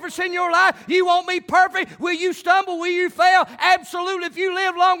make a difference in your life. You won't be perfect. Will you stumble? Will you fail? Absolutely. If you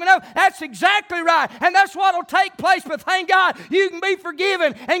live long enough, that's exactly right. And that's what will take place. But thank God you can be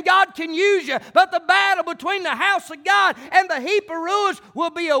forgiven and God can use you. But the battle between the house of God and the heap of ruins will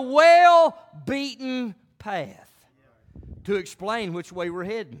be a well-beaten path to explain which way we're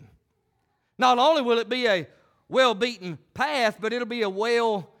heading. Not only will it be a well-beaten path, but it'll be a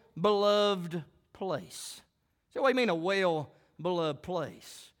well-beloved place. So what do you mean a well-beloved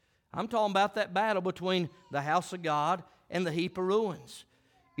place? I'm talking about that battle between the house of God and the heap of ruins.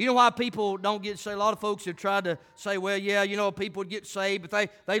 You know why people don't get saved? A lot of folks have tried to say, well, yeah, people get saved,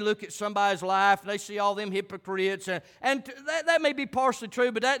 but they look at somebody's life and they see all them hypocrites. And that may be partially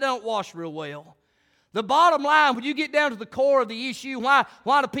true, but that don't wash real well. The bottom line, when you get down to the core of the issue, why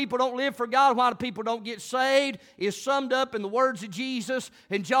do people don't live for God, why do people don't get saved, is summed up in the words of Jesus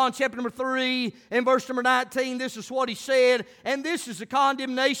in John chapter number 3 and verse number 19. This is what He said, and this is the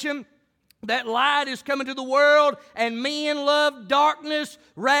condemnation. That light is coming to the world, and men love darkness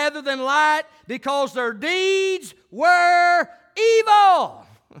rather than light because their deeds were evil.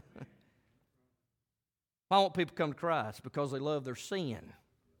 I want people to come to Christ because they love their sin.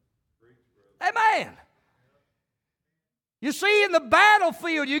 Amen. You see, in the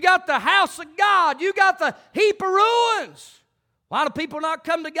battlefield, you got the house of God, you got the heap of ruins. Why do people not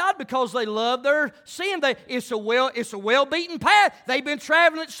come to God? Because they love their sin. It's a well-beaten path. They've been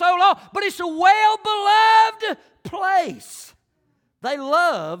traveling it so long, but it's a well-beloved place. They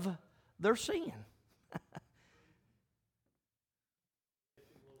love their sin.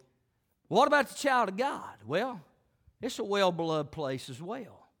 What about the child of God? Well, it's a well-beloved place as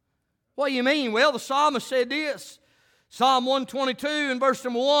well. What do you mean? Well, the psalmist said this. Psalm 122 and verse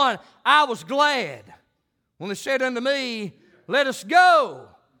number 1, I was glad when they said unto me, let us go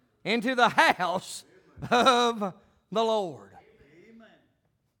into the house of the Lord.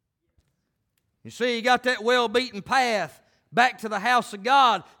 You see, you got that well-beaten path back to the house of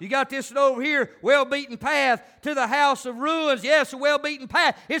God. You got this over here, well-beaten path to the house of ruins. Yes, a well-beaten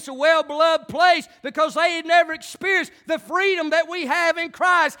path. It's a well-beloved place because they had never experienced the freedom that we have in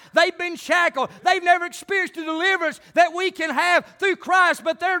Christ. They've been shackled. They've never experienced the deliverance that we can have through Christ,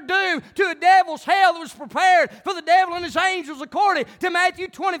 but they're doomed to a devil's hell that was prepared for the devil and his angels according to Matthew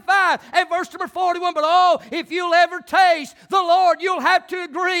 25 and verse number 41. But oh, if you'll ever taste the Lord, you'll have to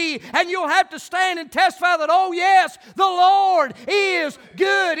agree and you'll have to stand and testify that, oh yes, the Lord Lord is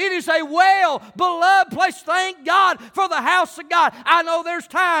good. It is a well-beloved place. Thank God for the house of God. I know there's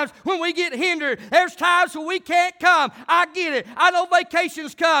times when we get hindered. There's times when we can't come. I get it. I know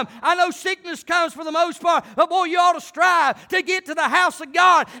vacations come. I know sickness comes for the most part. But boy, you ought to strive to get to the house of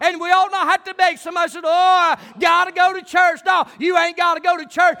God. And we ought not have to beg. Somebody said, oh, I got to go to church. No, you ain't got to go to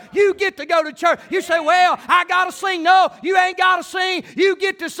church. You get to go to church. You say, well, I got to sing. No, you ain't got to sing. You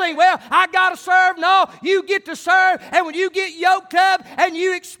get to sing. Well, I got to serve. No, you get to serve. And when you get yoked up and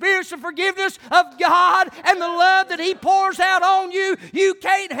you experience the forgiveness of God and the love that He pours out on you, you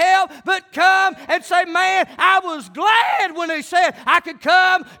can't help but come and say, man, I was glad when He said I could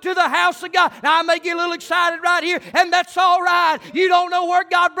come to the house of God. Now, I may get a little excited right here, and that's all right. You don't know where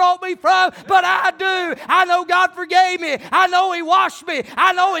God brought me from, but I do. I know God forgave me. I know He washed me.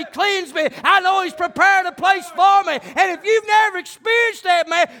 I know He cleansed me. I know He's prepared a place for me. And if you've never experienced that,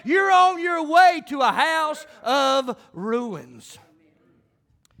 man, you're on your way to a house of ruins.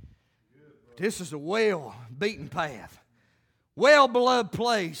 This is a well-beaten path, well-beloved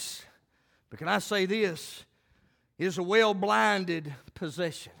place. But can I say this? It is a well-blinded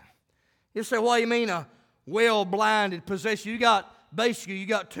possession. You say, what do you mean a well-blinded possession? You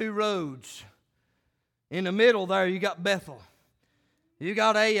got two roads. In the middle there, you got Bethel. You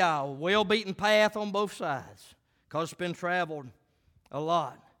got a well-beaten path on both sides because it's been traveled a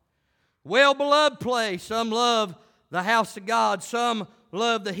lot. Well-beloved place. Some love the house of God. Some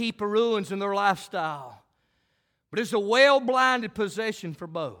love the heap of ruins in their lifestyle. But it's a well-blinded possession for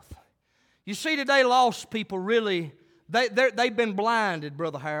both. You see, today lost people really, they've been blinded,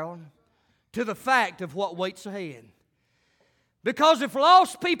 Brother Harold, to the fact of what waits ahead. Because if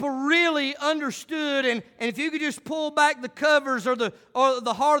lost people really understood, and if you could just pull back the covers or the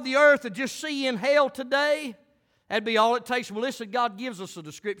heart of the earth and just see in hell today, that'd be all it takes. Well, listen, God gives us a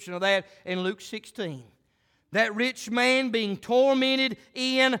description of that in Luke 16. That rich man being tormented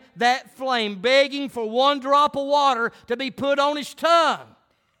in that flame, begging for one drop of water to be put on his tongue.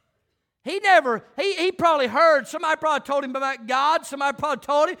 He probably heard, somebody probably told him about God, somebody probably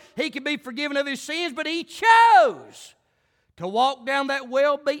told him he could be forgiven of his sins, but he chose to walk down that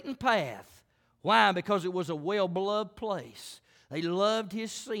well-beaten path. Why? Because it was a well-beloved place. He loved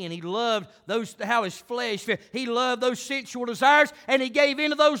his sin. He loved how his flesh felt. He loved those sensual desires, and he gave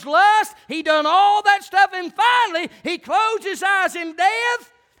into those lusts. He done all that stuff, and finally, he closed his eyes in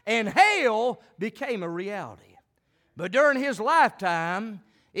death, and hell became a reality. But during his lifetime,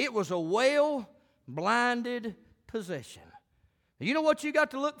 it was a well-blinded possession. You know what you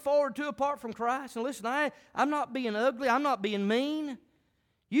got to look forward to apart from Christ? And listen, I'm not being ugly. I'm not being mean.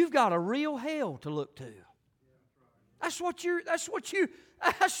 You've got a real hell to look to. That's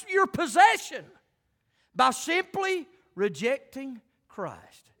your possession. By simply rejecting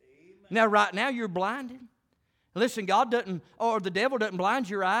Christ. Amen. Now, right now, you're blinded. Listen, God doesn't, or the devil doesn't blind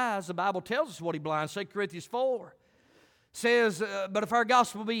your eyes. The Bible tells us what he blinds. 2 Corinthians 4 says, but if our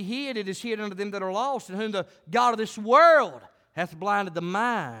gospel be hid, it is hid unto them that are lost, in whom the God of this world hath blinded the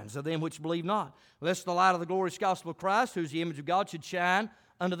minds of them which believe not, lest the light of the glorious gospel of Christ, who is the image of God, should shine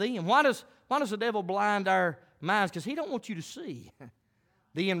unto them. Why does the devil blind our minds? Because he don't want you to see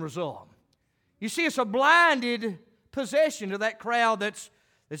the end result. You see, it's a blinded possession to that crowd that's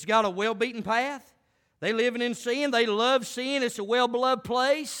got a well-beaten path. They living in sin. They love sin. It's a well-beloved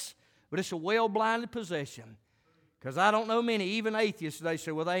place, but it's a well-blinded possession. Because I don't know many, even atheists, they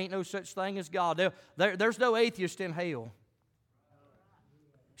say, well, there ain't no such thing as God. There's no atheist in hell.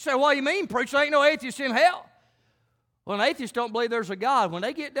 You say, what do you mean, preacher? There ain't no atheist in hell. Well, an atheist don't believe there's a God. When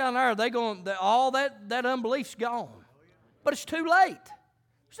they get down there, all that unbelief's gone. But it's too late.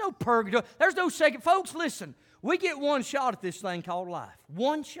 There's no purgatory. There's no second. Folks, listen. We get one shot at this thing called life.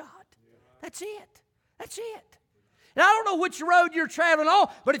 One shot. That's it. That's it. And I don't know which road you're traveling on,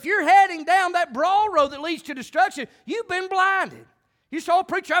 but if you're heading down that broad road that leads to destruction, you've been blinded. You say, oh,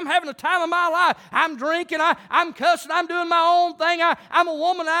 preacher, I'm having a time of my life. I'm drinking, I'm cussing, I'm doing my own thing, I'm a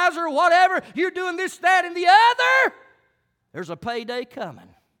womanizer or whatever. You're doing this, that, and the other. There's a payday coming. Amen.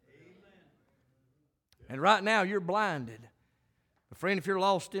 And right now, you're blinded. But friend, if you're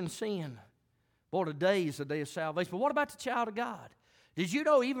lost in sin, boy, today is the day of salvation. But what about the child of God? Did you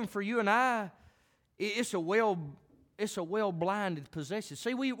know even for you and I, it's a well-blinded possession.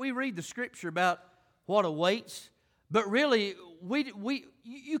 See, we read the Scripture about what awaits, but really,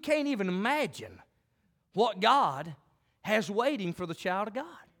 you can't even imagine what God has waiting for the child of God.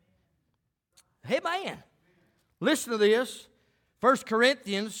 Amen. Listen to this. 1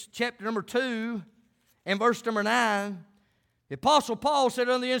 Corinthians chapter number 2 and verse number 9. The Apostle Paul said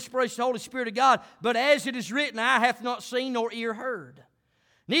under the inspiration of the Holy Spirit of God, but as it is written, eye hath not seen nor ear heard,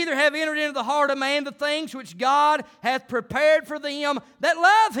 neither have entered into the heart of man the things which God hath prepared for them that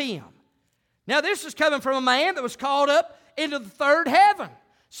love Him. Now this is coming from a man that was called up into the third heaven.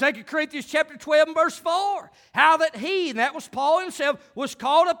 2 Corinthians chapter 12 and verse 4. How that he, and that was Paul himself, was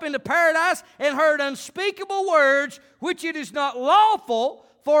called up into paradise and heard unspeakable words which it is not lawful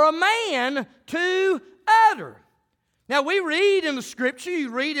for a man to utter. Now we read in the Scripture, you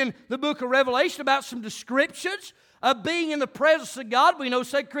read in the book of Revelation about some descriptions of being in the presence of God. We know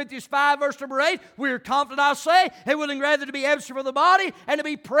 2 Corinthians 5 verse number 8, we are confident, I say, and willing rather to be absent from the body and to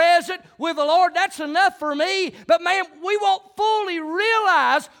be present with the Lord. That's enough for me. But man, we won't fully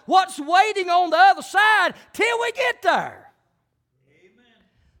realize what's waiting on the other side till we get there. Amen.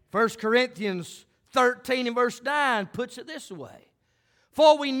 1 Corinthians 13 and verse 9 puts it this way.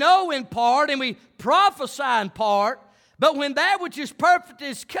 For we know in part and we prophesy in part, but when that which is perfect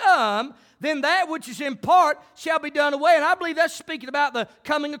is come, then that which is in part shall be done away. And I believe that's speaking about the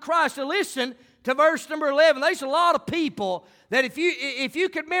coming of Christ. So listen to verse number 11. There's a lot of people that if you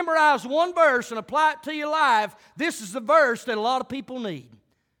could memorize one verse and apply it to your life, this is the verse that a lot of people need.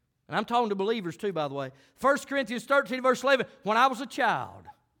 And I'm talking to believers too, by the way. 1 Corinthians 13 verse 11. When I was a child,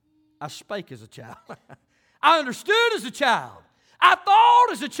 I spake as a child. I understood as a child. I thought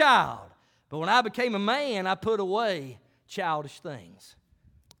as a child. But when I became a man, I put away childish things.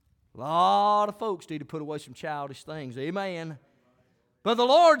 A lot of folks need to put away some childish things. Amen. But the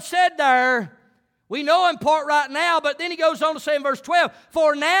Lord said there, we know in part right now, but then He goes on to say in verse 12,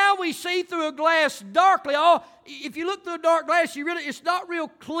 for now we see through a glass darkly. Oh, if you look through a dark glass, it's not real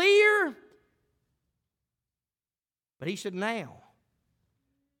clear. But He said, now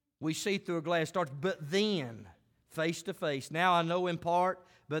we see through a glass darkly, but then face to face. Now I know in part,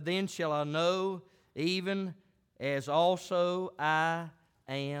 but then shall I know even as also I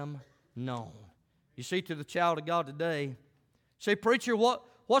am known. You see, to the child of God today, say, preacher,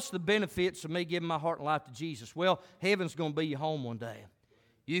 what's the benefits of me giving my heart and life to Jesus? Well, heaven's going to be your home one day.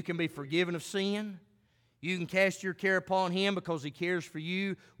 You can be forgiven of sin. You can cast your care upon Him because He cares for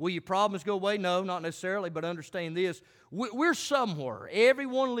you. Will your problems go away? No, not necessarily, but understand this. We're somewhere,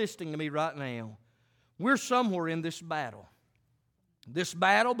 everyone listening to me right now, we're somewhere in this battle. This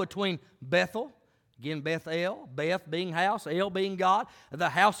battle between Bethel, again, Bethel, Beth being house, El being God, the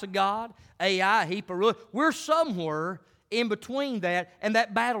house of God, Ai, Heap. We're somewhere in between that, and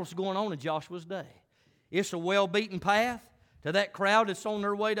that battle's going on in Joshua's day. It's a well-beaten path to that crowd that's on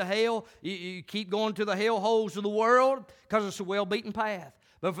their way to hell. You keep going to the hell holes of the world because it's a well-beaten path.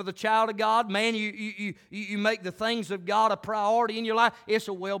 But for the child of God, man, you make the things of God a priority in your life. It's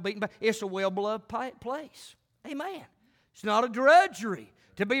a well-beaten path. It's a well-beloved place. Amen. It's not a drudgery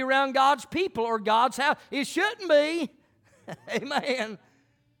to be around God's people or God's house. It shouldn't be. Amen.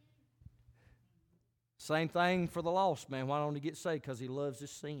 Same thing for the lost man. Why don't he get saved? Because he loves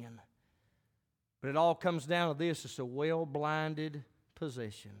his sin. But it all comes down to this. It's a well-blinded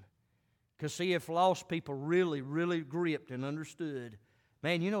possession. Because see, if lost people really, really gripped and understood,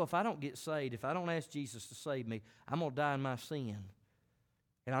 man, you know, if I don't get saved, if I don't ask Jesus to save me, I'm going to die in my sin.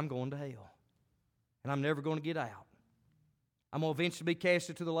 And I'm going to hell. And I'm never going to get out. I'm going to eventually be cast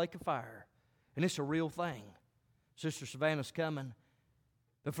into the lake of fire. And it's a real thing. Sister Savannah's coming.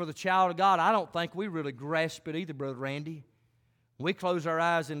 But for the child of God, I don't think we really grasp it either, Brother Randy. We close our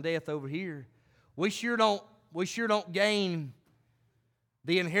eyes in death over here. We sure don't gain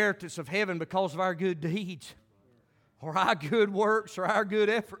the inheritance of heaven because of our good deeds or our good works or our good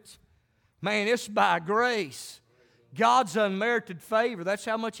efforts. Man, it's by grace. God's unmerited favor. That's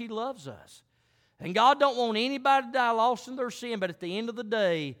how much He loves us. And God don't want anybody to die lost in their sin, but at the end of the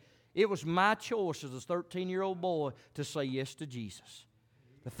day, it was my choice as a 13-year-old boy to say yes to Jesus.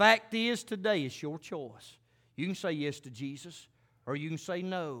 The fact is, today it's your choice. You can say yes to Jesus, or you can say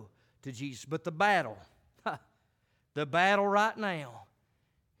no to Jesus. But the battle right now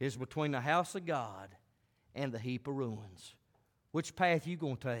is between the house of God and the heap of ruins. Which path you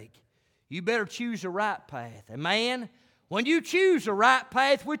going to take? You better choose the right path. And man, when you choose the right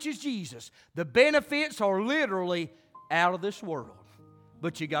path, which is Jesus, the benefits are literally out of this world.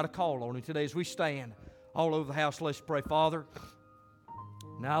 But you got to call on Him today as we stand all over the house. Let's pray. Father,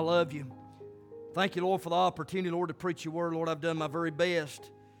 now I love You. Thank You, Lord, for the opportunity, Lord, to preach Your word. Lord, I've done my very best to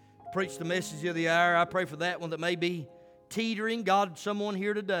preach the message of the hour. I pray for that one that may be teetering. God, someone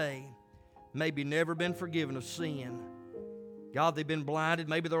here today maybe never been forgiven of sin. God, they've been blinded.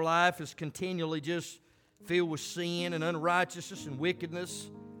 Maybe their life is continually just filled with sin and unrighteousness and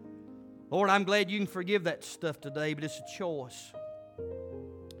wickedness. Lord, I'm glad You can forgive that stuff today, but it's a choice.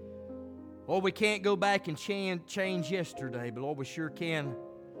 Lord, we can't go back and change yesterday, but Lord, we sure can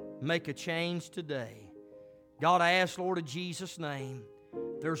make a change today. God, I ask, Lord, in Jesus' name,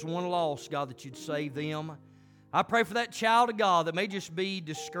 If there's one lost, God, that you'd save them. I pray for that child of God that may just be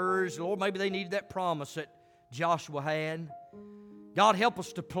discouraged. Lord, maybe they needed that promise that Joshua had. God, help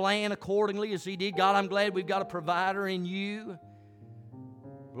us to plan accordingly as he did. God, I'm glad we've got a provider in you.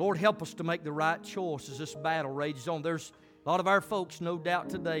 Lord, help us to make the right choice as this battle rages on. There's a lot of our folks, no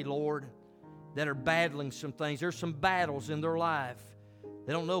doubt today, Lord, that are battling some things. There's some battles in their life.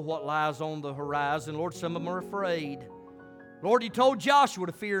 They don't know what lies on the horizon. Lord, some of them are afraid. Lord, you told Joshua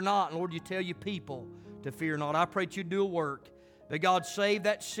to fear not, and Lord, you tell your people to fear not. I pray that you do a work. That God save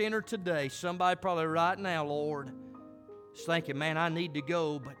that sinner today. Somebody probably right now, Lord, is thinking, man, I need to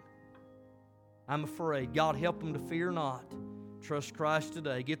go, but I'm afraid. God, help them to fear not. Trust Christ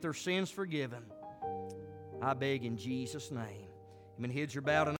today. Get their sins forgiven. I beg in Jesus' name. Amen. Heads are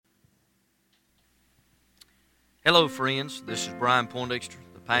bowed. Hello, friends. This is Brian Poindexter,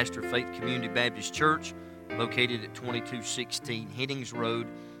 the pastor of Faith Community Baptist Church, located at 2216 Headings Road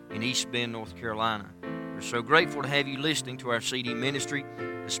in East Bend, North Carolina. We're so grateful to have you listening to our CD ministry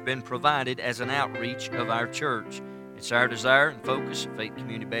that's been provided as an outreach of our church. It's our desire and focus at Faith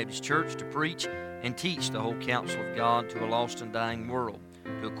Community Baptist Church to preach and teach the whole counsel of God to a lost and dying world,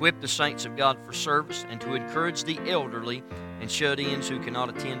 to equip the saints of God for service, and to encourage the elderly and shut-ins who cannot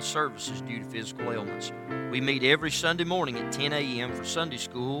attend services due to physical ailments. We meet every Sunday morning at 10 a.m. for Sunday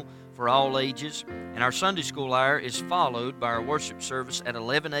school for all ages, and our Sunday school hour is followed by our worship service at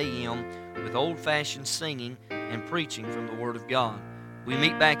 11 a.m. with old-fashioned singing and preaching from the Word of God. We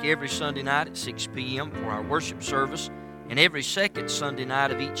meet back every Sunday night at 6 p.m. for our worship service, and every second Sunday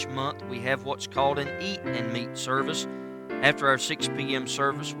night of each month we have what's called an Eat and Meet service. After our 6 p.m.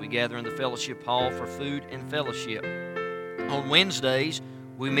 service, we gather in the fellowship hall for food and fellowship. On Wednesdays,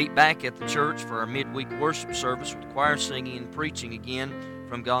 we meet back at the church for our midweek worship service with choir singing and preaching again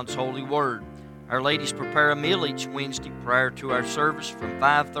from God's holy word. Our ladies prepare a meal each Wednesday prior to our service from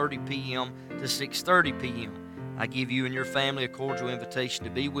 5:30 p.m. to 6:30 p.m. I give you and your family a cordial invitation to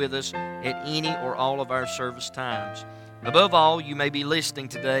be with us at any or all of our service times. Above all, you may be listening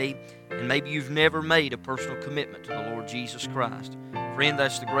today, and maybe you've never made a personal commitment to the Lord Jesus Christ. Friend,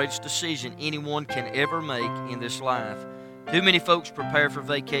 that's the greatest decision anyone can ever make in this life. Too many folks prepare for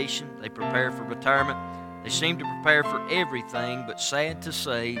vacation, they prepare for retirement, they seem to prepare for everything, but sad to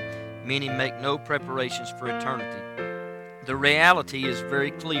say, many make no preparations for eternity. The reality is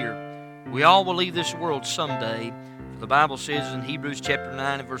very clear. We all will leave this world someday, for the Bible says in Hebrews chapter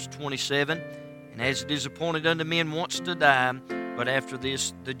 9 and verse 27, and as it is appointed unto men once to die, but after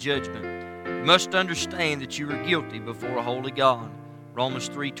this the judgment. You must understand that you are guilty before a holy God. Romans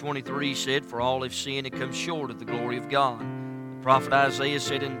 3:23 said, for all have sinned and come short of the glory of God. The prophet Isaiah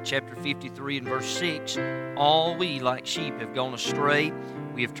said in chapter 53 and verse 6, all we like sheep have gone astray,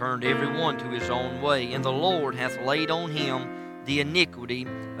 we have turned every one to his own way, and the Lord hath laid on him the iniquity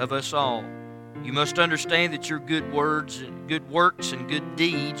of us all. You must understand that your good words and good works and good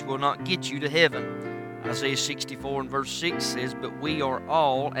deeds will not get you to heaven. Isaiah 64 and verse 6 says, but we are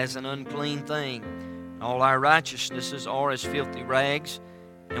all as an unclean thing. All our righteousnesses are as filthy rags,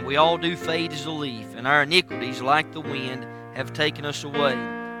 and we all do fade as a leaf, and our iniquities, like the wind, have taken us away.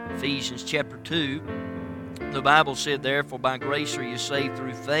 Ephesians chapter 2, the Bible said, therefore by grace are you saved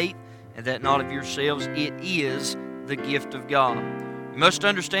through faith, and that not of yourselves, it is the gift of God. You must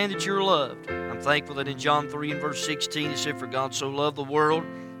understand that you're loved. I'm thankful that in John 3 and verse 16 it said, for God so loved the world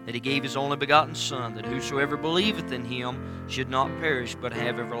that he gave his only begotten Son, that whosoever believeth in him should not perish but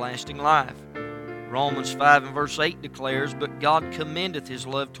have everlasting life. Romans 5 and verse 8 declares, but God commendeth his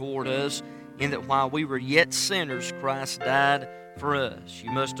love toward us, in that while we were yet sinners, Christ died for us. You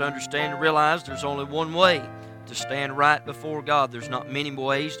must understand and realize there's only one way to stand right before God. There's not many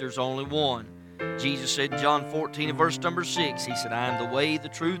ways, there's only one. Jesus said in John 14 and verse number 6, he said, I am the way, the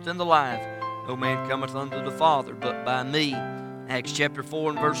truth, and the life. No man cometh unto the Father but by me. Acts chapter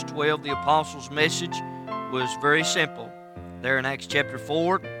 4 and verse 12, the apostles' message was very simple. There in Acts chapter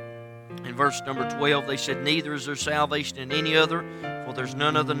 4 and verse number 12, they said, neither is there salvation in any other, for there's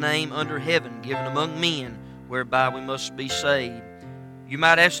none other name under heaven given among men whereby we must be saved. You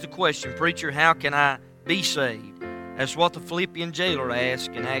might ask the question, preacher, how can I be saved? That's what the Philippian jailer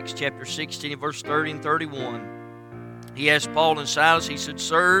asked in Acts chapter 16, verse 30 and 31. He asked Paul and Silas, he said,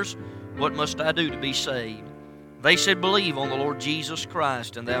 sirs, what must I do to be saved? They said, believe on the Lord Jesus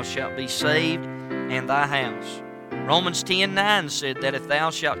Christ, and thou shalt be saved, and thy house. Romans 10:9 said that if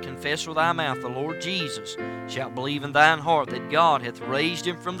thou shalt confess with thy mouth the Lord Jesus, shalt believe in thine heart that God hath raised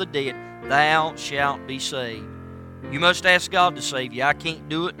him from the dead, thou shalt be saved. You must ask God to save you. I can't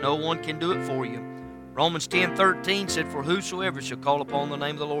do it. No one can do it for you. Romans 10:13 said, for whosoever shall call upon the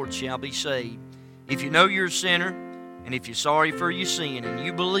name of the Lord shall be saved. If you know you're a sinner, And if you're sorry for your sin and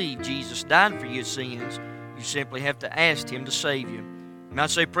you believe Jesus died for your sins, you simply have to ask Him to save you. You might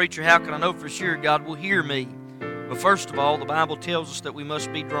say, "Preacher, how can I know for sure God will hear me?" Well, first of all, the Bible tells us that we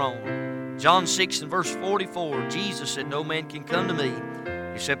must be drawn. John 6 and verse 44, Jesus said, "No man can come to me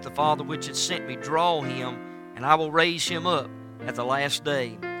except the Father which hath sent me draw him, and I will raise him up at the last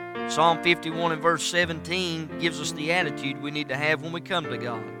day." Psalm 51 and verse 17 gives us the attitude we need to have when we come to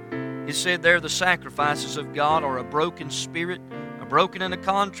God. It said there, "The sacrifices of God are a broken spirit, a broken and a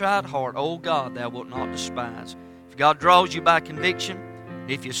contrite heart. O God, thou wilt not despise." If God draws you by conviction,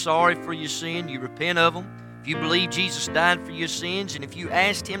 and if you're sorry for your sin, you repent of them. If you believe Jesus died for your sins, and if you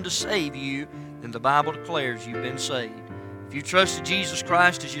asked Him to save you, then the Bible declares you've been saved. If you trusted Jesus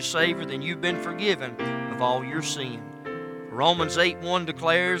Christ as your Savior, then you've been forgiven of all your sin. Romans 8:1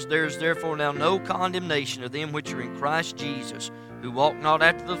 declares, "There is therefore now no condemnation of them which are in Christ Jesus, who walk not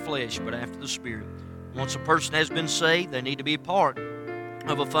after the flesh, but after the Spirit." Once a person has been saved, they need to be part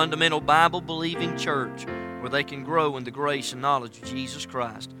of a fundamental Bible-believing church where they can grow in the grace and knowledge of Jesus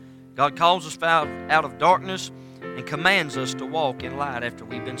Christ. God calls us out of darkness and commands us to walk in light after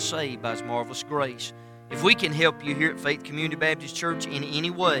we've been saved by His marvelous grace. If we can help you here at Faith Community Baptist Church in any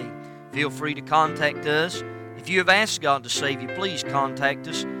way, feel free to contact us. If you have asked God to save you, please contact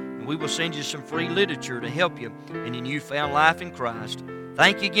us, and we will send you some free literature to help you in your newfound life in Christ.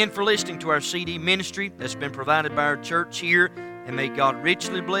 Thank you again for listening to our CD ministry that's been provided by our church here, and may God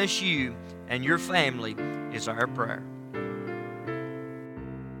richly bless you and your family is our prayer.